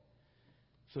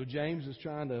 So James is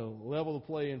trying to level the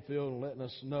playing field and letting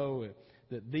us know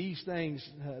that these things,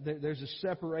 there's a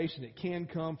separation that can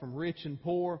come from rich and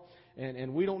poor,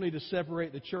 and we don't need to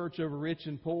separate the church over rich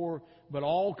and poor, but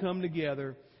all come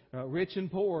together. Rich and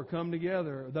poor come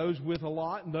together. Those with a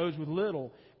lot and those with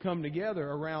little come together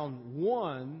around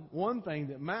one thing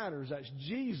that matters. That's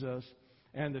Jesus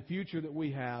and the future that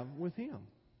we have with Him.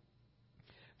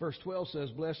 Verse 12 says,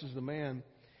 "Blessed is the man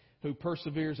who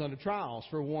perseveres under trials,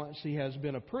 for once he has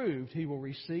been approved, he will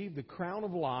receive the crown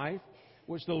of life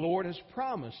which the Lord has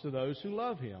promised to those who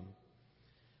love Him."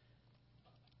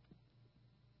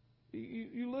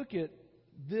 You look at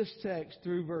this text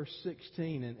through verse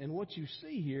 16, and what you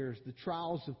see here is the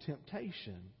trials of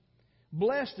temptation.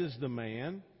 Blessed is the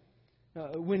man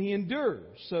when he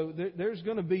endures. So there's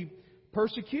going to be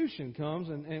persecution comes,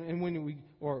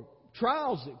 or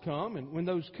trials that come, and when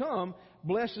those come,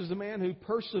 blessed is the man who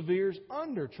perseveres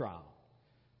under trial.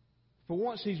 For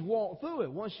once he's walked through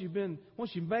it, once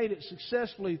you've made it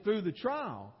successfully through the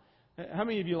trial. How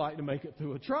many of you like to make it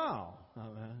through a trial?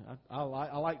 I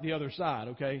like the other side.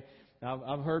 Okay.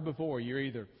 I've heard before, you're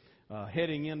either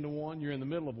heading into one, you're in the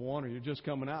middle of one, or you're just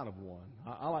coming out of one.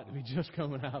 I like to be just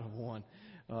coming out of one.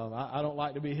 I don't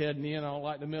like to be heading in. I don't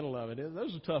like the middle of it.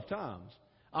 Those are tough times.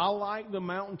 I like the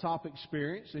mountaintop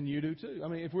experience, and you do too.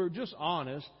 If we're just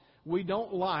honest, we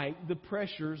don't like the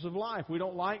pressures of life. We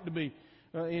don't like to be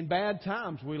in bad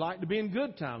times. We like to be in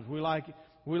good times. We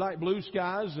like blue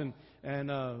skies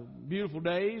and beautiful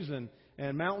days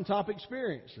and mountaintop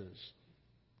experiences.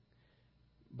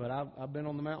 But I've been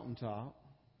on the mountaintop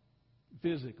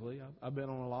physically. I've been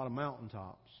on a lot of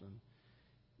mountaintops,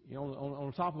 and on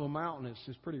the top of a mountain,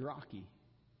 it's pretty rocky.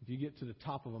 If you get to the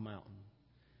top of a mountain,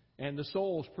 and the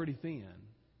soil's pretty thin,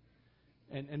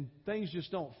 and things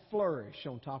just don't flourish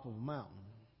on top of a mountain.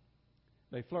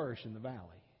 They flourish in the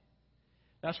valley.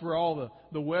 That's where all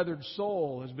the weathered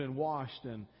soil has been washed,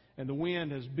 and the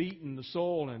wind has beaten the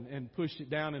soil and pushed it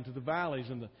down into the valleys,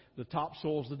 and the top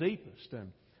soil's the deepest.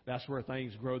 And that's where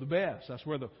things grow the best. That's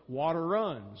where the water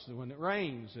runs. When it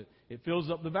rains, it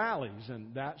fills up the valleys,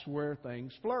 and that's where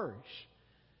things flourish.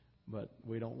 But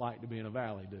we don't like to be in a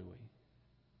valley, do we?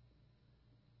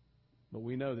 But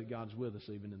we know that God's with us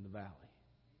even in the valley.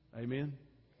 Amen?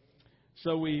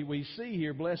 So we see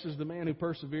here, blessed is the man who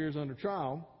perseveres under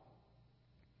trial.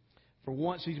 For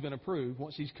once he's been approved,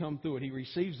 once he's come through it, he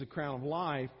receives the crown of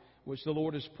life which the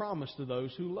Lord has promised to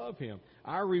those who love Him.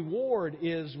 Our reward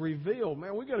is revealed.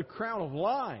 Man, we get a crown of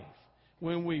life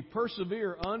when we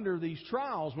persevere under these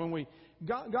trials.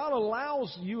 God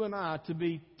allows you and I to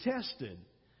be tested.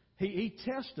 He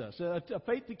tests us. A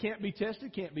faith that can't be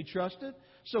tested can't be trusted.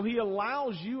 So He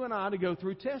allows you and I to go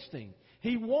through testing.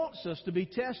 He wants us to be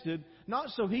tested, not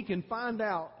so He can find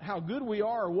out how good we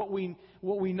are or what we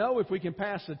know if we can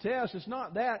pass the test. It's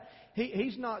not that.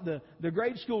 He's not the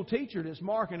grade school teacher that's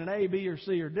marking an A, B, or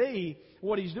C, or D.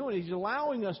 What He's doing, He's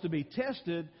allowing us to be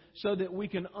tested so that we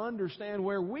can understand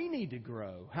where we need to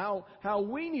grow, how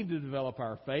we need to develop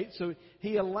our faith. So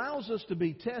He allows us to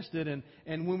be tested,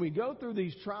 and when we go through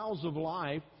these trials of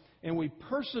life and we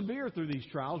persevere through these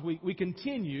trials, we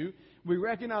continue. We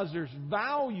recognize there's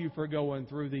value for going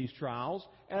through these trials.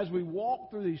 As we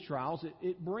walk through these trials,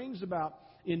 it brings about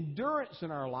endurance in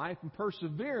our life and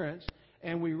perseverance,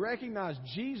 and we recognize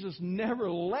Jesus never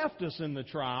left us in the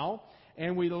trial,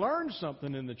 and we learn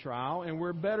something in the trial, and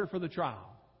we're better for the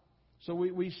trial. So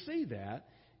we see that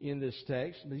in this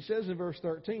text. He says in verse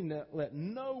 13, that let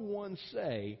no one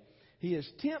say he is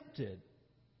tempted,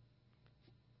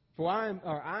 for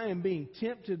I am being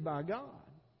tempted by God.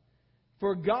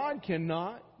 For God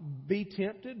cannot be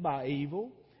tempted by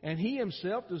evil, and He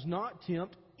Himself does not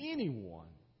tempt anyone.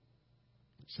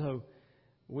 So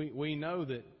we know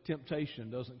that temptation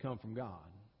doesn't come from God.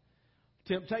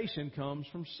 Temptation comes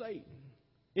from Satan.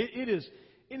 It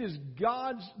is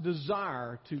God's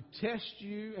desire to test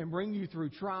you and bring you through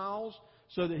trials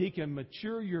so that He can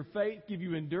mature your faith, give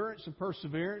you endurance and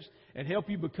perseverance, and help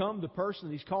you become the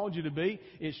person He's called you to be.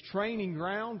 It's training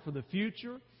ground for the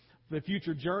future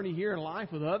journey here in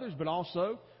life with others, but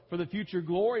also for the future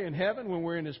glory in heaven when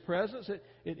we're in His presence.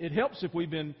 It helps if we've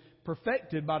been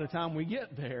perfected by the time we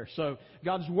get there. So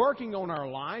God's working on our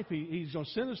life. He's going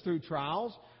to send us through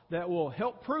trials that will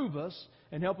help prove us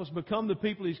and help us become the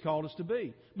people He's called us to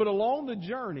be. But along the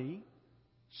journey,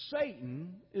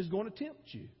 Satan is going to tempt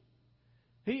you.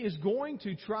 He is going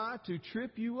to try to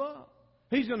trip you up.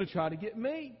 He's going to try to get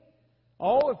me.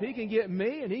 Oh, if he can get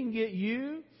me and he can get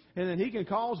you, and then he can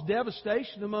cause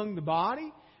devastation among the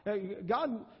body.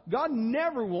 God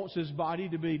never wants His body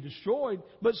to be destroyed,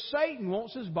 but Satan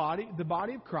wants His body, the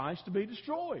body of Christ, to be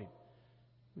destroyed.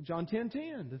 John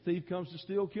 10:10, the thief comes to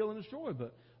steal, kill, and destroy,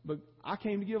 but I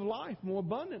came to give life more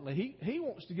abundantly. He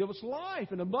wants to give us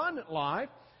life, an abundant life,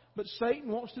 but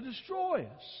Satan wants to destroy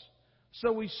us.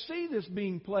 So we see this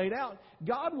being played out.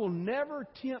 God will never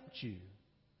tempt you.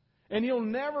 And He'll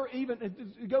never even,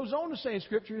 it goes on to say in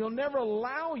Scripture, He'll never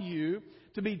allow you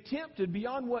to be tempted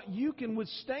beyond what you can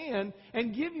withstand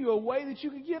and give you a way that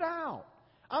you can get out.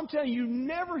 I'm telling you,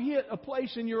 never hit a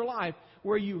place in your life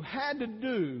where you had to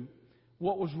do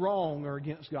what was wrong or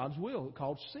against God's will,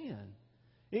 called sin.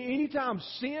 Anytime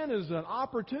sin is an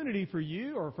opportunity for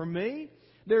you or for me,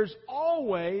 there's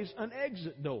always an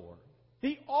exit door.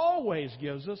 He always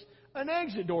gives us an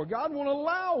exit door. God won't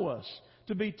allow us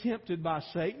to be tempted by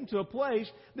Satan to a place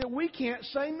that we can't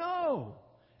say no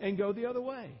and go the other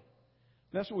way.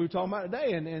 That's what we were talking about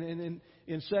today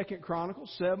in 2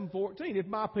 Chronicles 7:14. If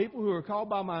my people who are called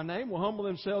by my name will humble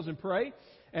themselves and pray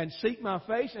and seek my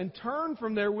face and turn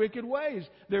from their wicked ways.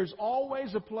 There's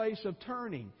always a place of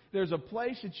turning. There's a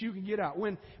place that you can get out.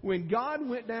 When God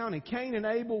went down and Cain and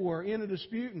Abel were in a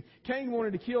dispute and Cain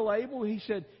wanted to kill Abel, He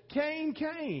said, Cain,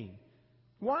 Cain,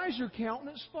 why is your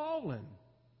countenance fallen?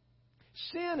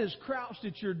 Sin is crouched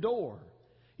at your door.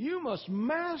 You must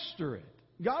master it.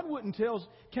 God wouldn't tell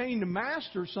Cain to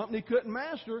master something he couldn't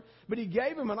master, but He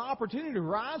gave him an opportunity to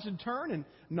rise and turn and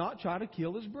not try to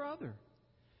kill his brother.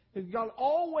 God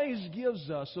always gives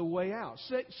us a way out.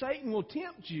 Satan will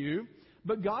tempt you,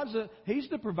 but He's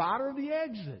the provider of the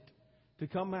exit to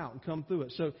come out and come through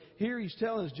it. So here He's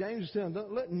telling us, James is telling us,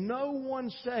 let no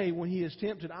one say when he is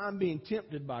tempted, I'm being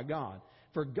tempted by God.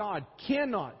 For God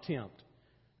cannot tempt.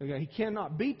 Okay, He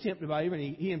cannot be tempted by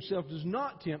anyone. He Himself does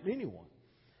not tempt anyone.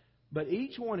 But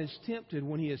each one is tempted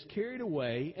when he is carried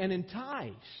away and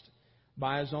enticed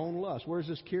by his own lust. Where does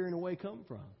this carrying away come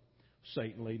from?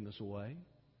 Satan leading us away.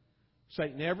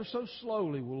 Satan ever so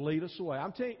slowly will lead us away.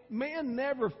 I'm telling you, man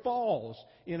never falls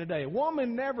in a day. A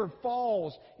woman never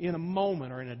falls in a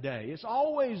moment or in a day. It's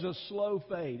always a slow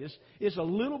fade. It's a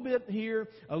little bit here,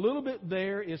 a little bit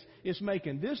there. It's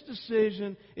making this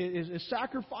decision. It's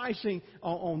sacrificing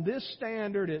on this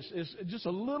standard. It's just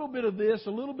a little bit of this,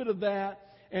 a little bit of that.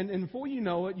 And before you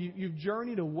know it, you've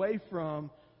journeyed away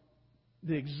from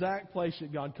the exact place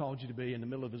that God called you to be in the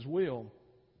middle of His will.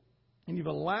 And you've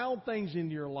allowed things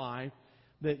into your life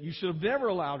that you should have never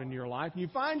allowed into your life. And you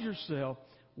find yourself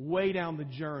way down the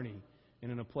journey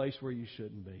and in a place where you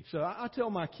shouldn't be. So I tell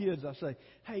my kids, I say,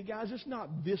 hey guys, it's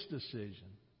not this decision.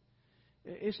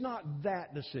 It's not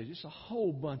that decision. It's a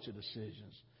whole bunch of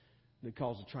decisions that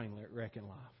cause a train wreck in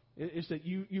life. It's that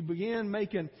you began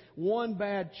making one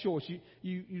bad choice.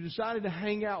 You decided to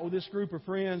hang out with this group of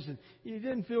friends and you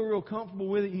didn't feel real comfortable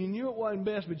with it. You knew it wasn't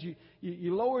best, but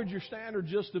you lowered your standard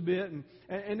just a bit.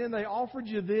 And then they offered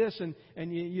you this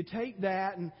and you take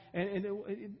that. And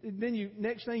then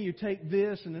next thing you take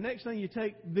this and the next thing you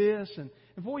take this. And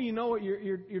before you know it,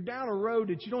 you're down a road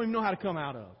that you don't even know how to come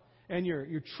out of. And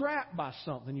you're trapped by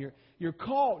something. You're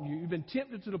caught. You've been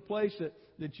tempted to the place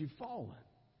that you've fallen.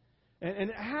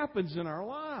 And it happens in our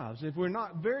lives. If we're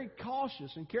not very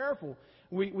cautious and careful,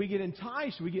 we get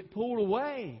enticed, we get pulled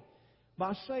away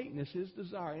by Satan. It's his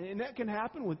desire. And that can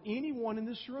happen with anyone in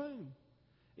this room.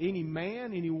 Any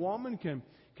man, any woman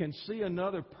can see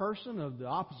another person of the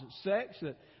opposite sex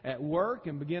at work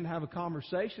and begin to have a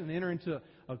conversation and enter into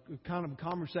a kind of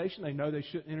conversation they know they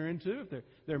shouldn't enter into if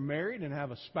they're married and have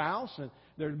a spouse and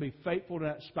they're to be faithful to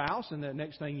that spouse. And the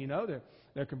next thing you know,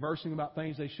 they're conversing about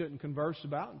things they shouldn't converse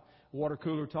about. Water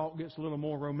cooler talk gets a little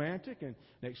more romantic, and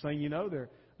next thing you know,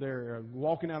 they're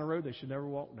walking down a road they should never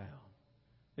walk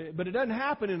down. But it doesn't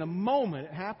happen in a moment.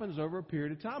 It happens over a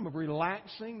period of time of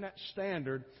relaxing that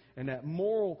standard and that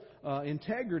moral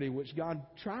integrity which God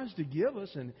tries to give us,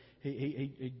 and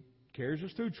He carries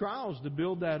us through trials to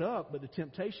build that up. But the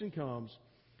temptation comes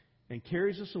and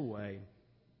carries us away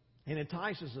and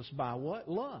entices us by what?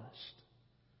 Lust.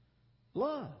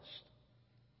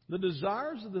 The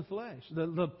desires of the flesh,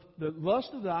 the lust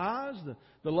of the eyes,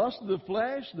 the lust of the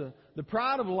flesh, the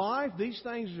pride of life, these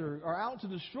things are out to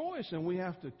destroy us, and we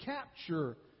have to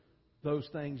capture those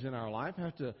things in our life,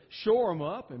 have to shore them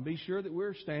up and be sure that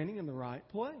we're standing in the right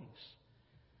place.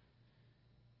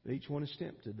 Each one is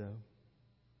tempted, though.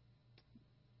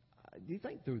 Do you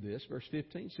think through this? Verse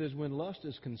 15 says, when lust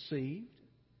is conceived,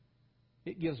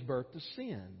 it gives birth to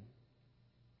sin.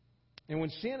 And when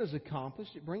sin is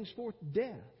accomplished, it brings forth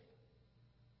death.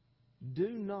 Do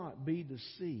not be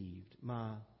deceived,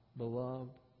 my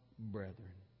beloved brethren.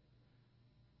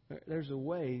 There's a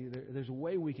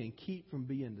way we can keep from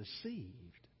being deceived.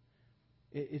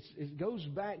 It goes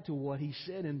back to what he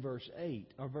said in verse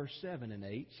 7 and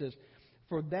 8. It says,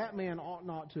 "For that man ought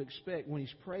not to expect," when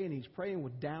he's praying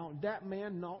with doubt, that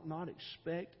man ought not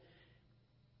expect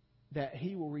that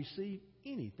he will receive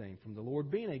anything from the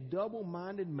Lord, being a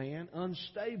double-minded man,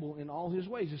 unstable in all his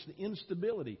ways. It's the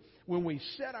instability. When we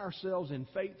set ourselves in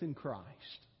faith in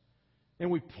Christ,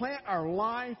 and we plant our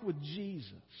life with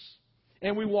Jesus,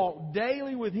 and we walk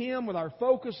daily with Him, with our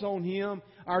focus on Him,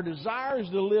 our desire is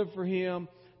to live for Him,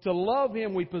 to love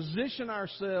Him. We position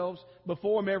ourselves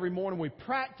before Him every morning. We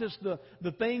practice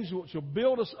the things which will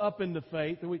build us up into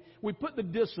faith. And we put the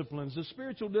disciplines, the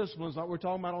spiritual disciplines like we're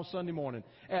talking about on Sunday morning,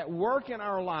 at work in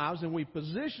our lives, and we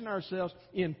position ourselves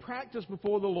in practice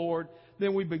before the Lord.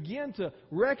 Then we begin to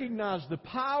recognize the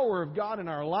power of God in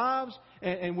our lives,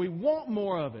 and we want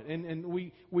more of it. And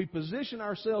we position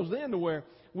ourselves then to where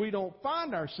we don't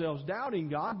find ourselves doubting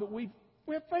God, but we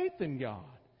have faith in God.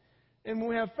 And when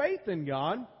we have faith in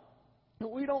God,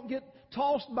 we don't get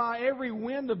tossed by every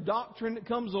wind of doctrine that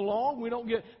comes along. We don't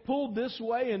get pulled this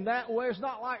way and that way. It's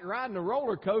not like riding a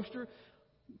roller coaster.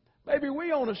 Maybe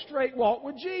we on a straight walk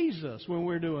with Jesus when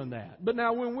we're doing that. But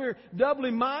now when we're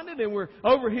doubly minded and we're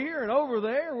over here and over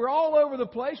there, we're all over the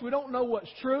place, we don't know what's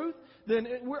truth, then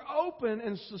we're open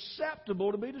and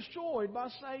susceptible to be destroyed by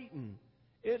Satan.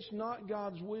 It's not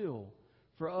God's will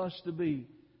for us to be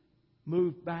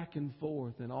moved back and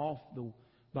forth and off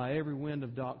by every wind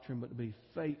of doctrine, but to be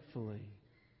faithfully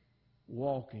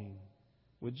walking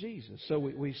with Jesus. So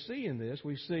we see in this,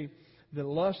 we see that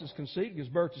lust is conceived, gives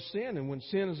birth to sin, and when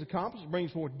sin is accomplished, it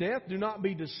brings forth death. Do not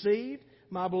be deceived,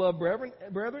 my beloved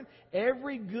brethren.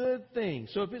 Every good thing.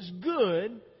 So if it's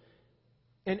good,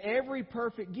 and every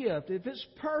perfect gift, if it's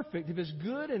perfect, if it's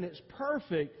good and it's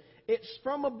perfect, it's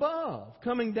from above,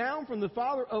 coming down from the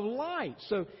Father of light.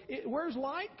 So where's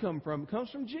light come from? It comes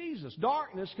from Jesus.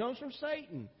 Darkness comes from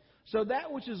Satan. So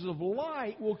that which is of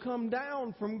light will come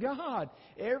down from God.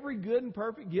 Every good and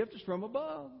perfect gift is from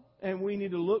above. And we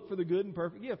need to look for the good and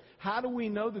perfect gift. How do we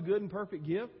know the good and perfect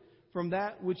gift? From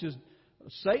that which is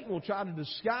Satan will try to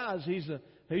disguise. He's a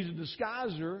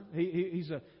disguiser.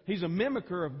 He's a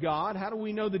mimicker of God. How do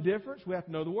we know the difference? We have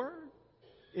to know the Word.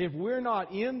 If we're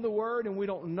not in the Word and we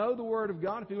don't know the Word of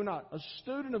God, if we're not a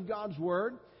student of God's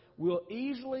Word, we'll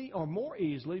easily or more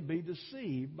easily be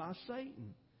deceived by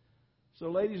Satan. So,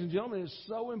 ladies and gentlemen, it's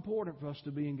so important for us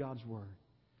to be in God's Word.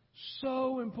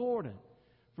 So important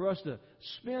for us to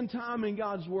spend time in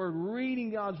God's Word,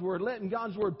 reading God's Word, letting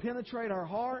God's Word penetrate our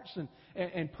hearts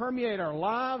and permeate our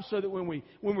lives, so that when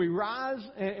we rise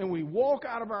and we walk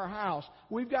out of our house,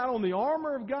 we've got on the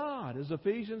armor of God, as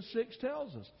Ephesians 6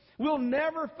 tells us. We'll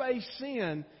never face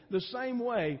sin the same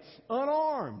way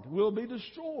unarmed. We'll be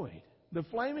destroyed. The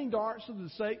flaming darts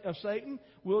of Satan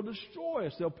will destroy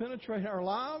us. They'll penetrate our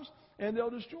lives and they'll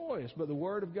destroy us. But the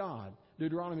Word of God,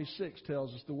 Deuteronomy 6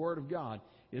 tells us the Word of God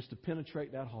is to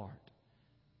penetrate that heart.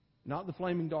 Not the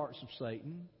flaming darts of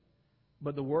Satan,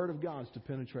 but the Word of God is to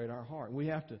penetrate our heart. We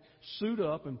have to suit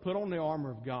up and put on the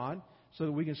armor of God so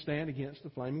that we can stand against the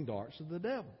flaming darts of the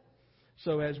devil.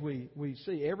 So as we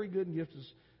see, every good gift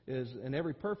and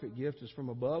every perfect gift is from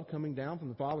above, coming down from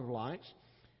the Father of lights,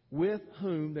 with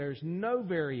whom there's no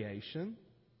variation.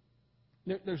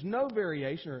 There's no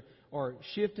variation or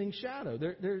shifting shadow.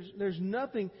 There's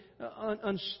nothing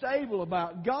unstable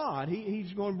about God.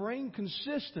 He's going to bring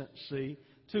consistency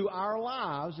to our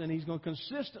lives, and He's going to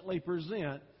consistently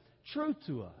present truth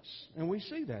to us. And we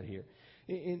see that here.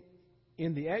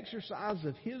 In the exercise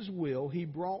of His will, He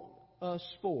brought us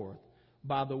forth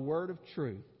by the word of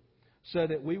truth, so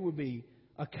that we would be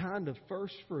a kind of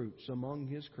first fruits among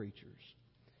His creatures.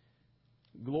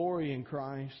 Glory in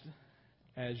Christ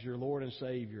as your Lord and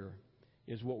Savior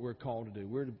is what we're called to do.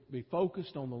 We're to be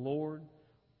focused on the Lord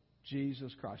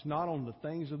Jesus Christ, not on the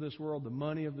things of this world, the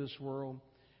money of this world.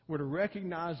 We're to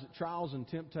recognize that trials and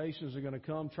temptations are going to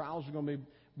come. Trials are going to be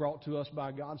brought to us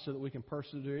by God so that we can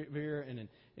persevere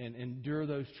and endure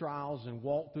those trials and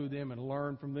walk through them and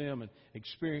learn from them and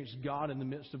experience God in the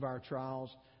midst of our trials.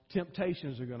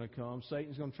 Temptations are going to come.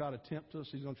 Satan's going to try to tempt us.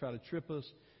 He's going to try to trip us,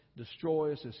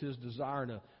 destroy us. It's his desire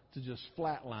to just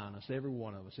flatline us, every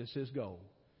one of us. It's his goal.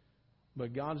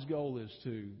 But God's goal is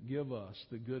to give us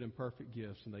the good and perfect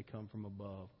gifts, and they come from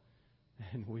above.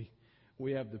 And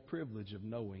we have the privilege of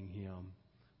knowing Him,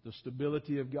 the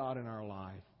stability of God in our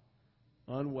life,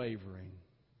 unwavering,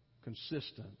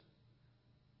 consistent.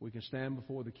 We can stand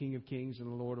before the King of Kings and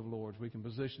the Lord of Lords. We can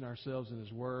position ourselves in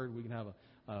His Word. We can have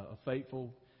a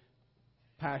faithful,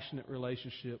 passionate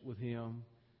relationship with Him.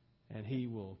 and He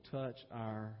will touch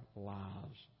our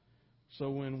lives. So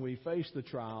when we face the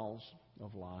trials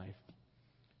of life,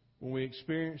 when we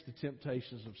experience the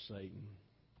temptations of Satan,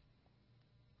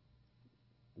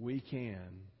 we can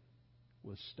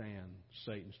withstand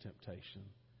Satan's temptation.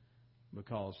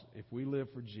 Because if we live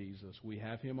for Jesus, we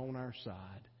have Him on our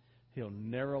side. He'll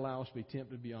never allow us to be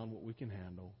tempted beyond what we can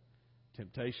handle.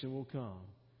 Temptation will come.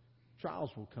 Trials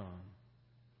will come.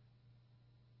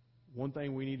 One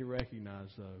thing we need to recognize,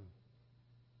 though,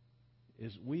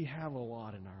 is we have a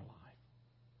lot in our life.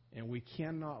 And we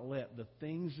cannot let the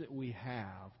things that we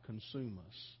have consume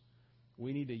us.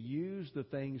 We need to use the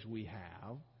things we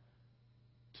have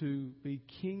to be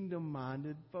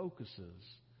kingdom-minded focuses.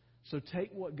 So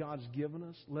take what God's given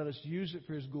us, let us use it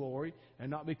for His glory,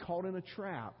 and not be caught in a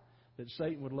trap that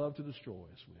Satan would love to destroy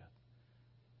us with.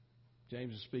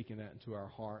 James is speaking that into our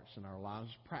hearts and our lives.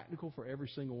 It's practical for every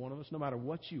single one of us. No matter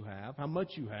what you have, how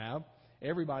much you have,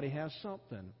 everybody has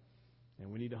something.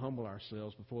 And we need to humble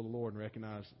ourselves before the Lord and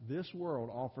recognize this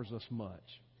world offers us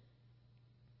much.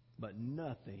 But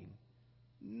nothing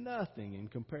in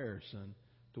comparison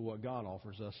to what God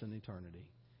offers us in eternity.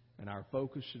 And our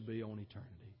focus should be on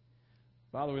eternity.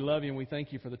 Father, we love You and we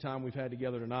thank You for the time we've had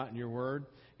together tonight in Your Word.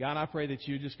 God, I pray that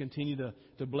You just continue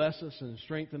to bless us and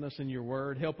strengthen us in Your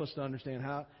Word. Help us to understand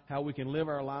how we can live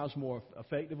our lives more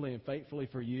effectively and faithfully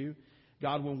for You.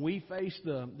 God, when we face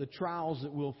the trials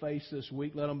that we'll face this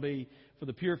week, let them be for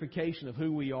the purification of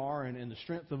who we are and the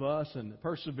strength of us and the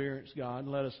perseverance, God.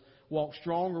 Let us walk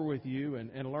stronger with You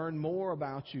and learn more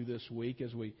about You this week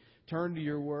as we turn to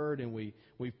Your Word and we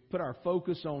put our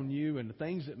focus on You and the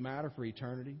things that matter for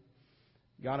eternity.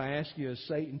 God, I ask You as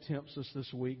Satan tempts us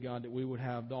this week, God, that we would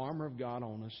have the armor of God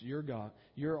on us,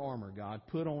 Your armor, God,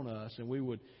 put on us, and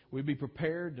we'd be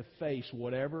prepared to face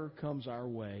whatever comes our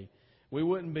way. We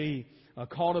wouldn't be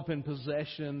caught up in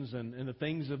possessions and the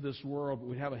things of this world, but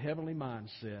we'd have a heavenly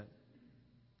mindset.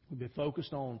 We'd be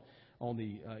focused on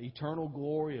the eternal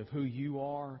glory of who You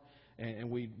are,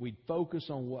 and we'd focus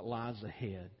on what lies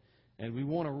ahead. And we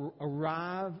want to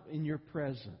arrive in Your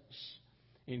presence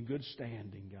in good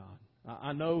standing, God.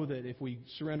 I know that if we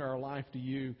surrender our life to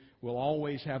You, we'll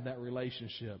always have that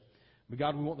relationship. But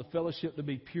God, we want the fellowship to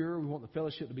be pure. We want the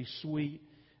fellowship to be sweet.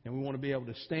 And we want to be able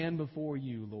to stand before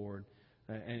You, Lord,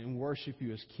 and worship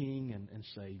You as King and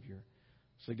Savior.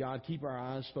 So, God, keep our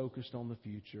eyes focused on the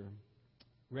future,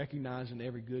 recognizing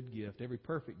every good gift, every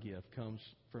perfect gift comes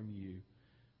from You.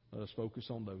 Let us focus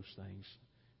on those things.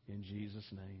 In Jesus'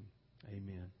 name,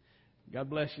 amen. God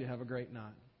bless you. Have a great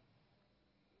night.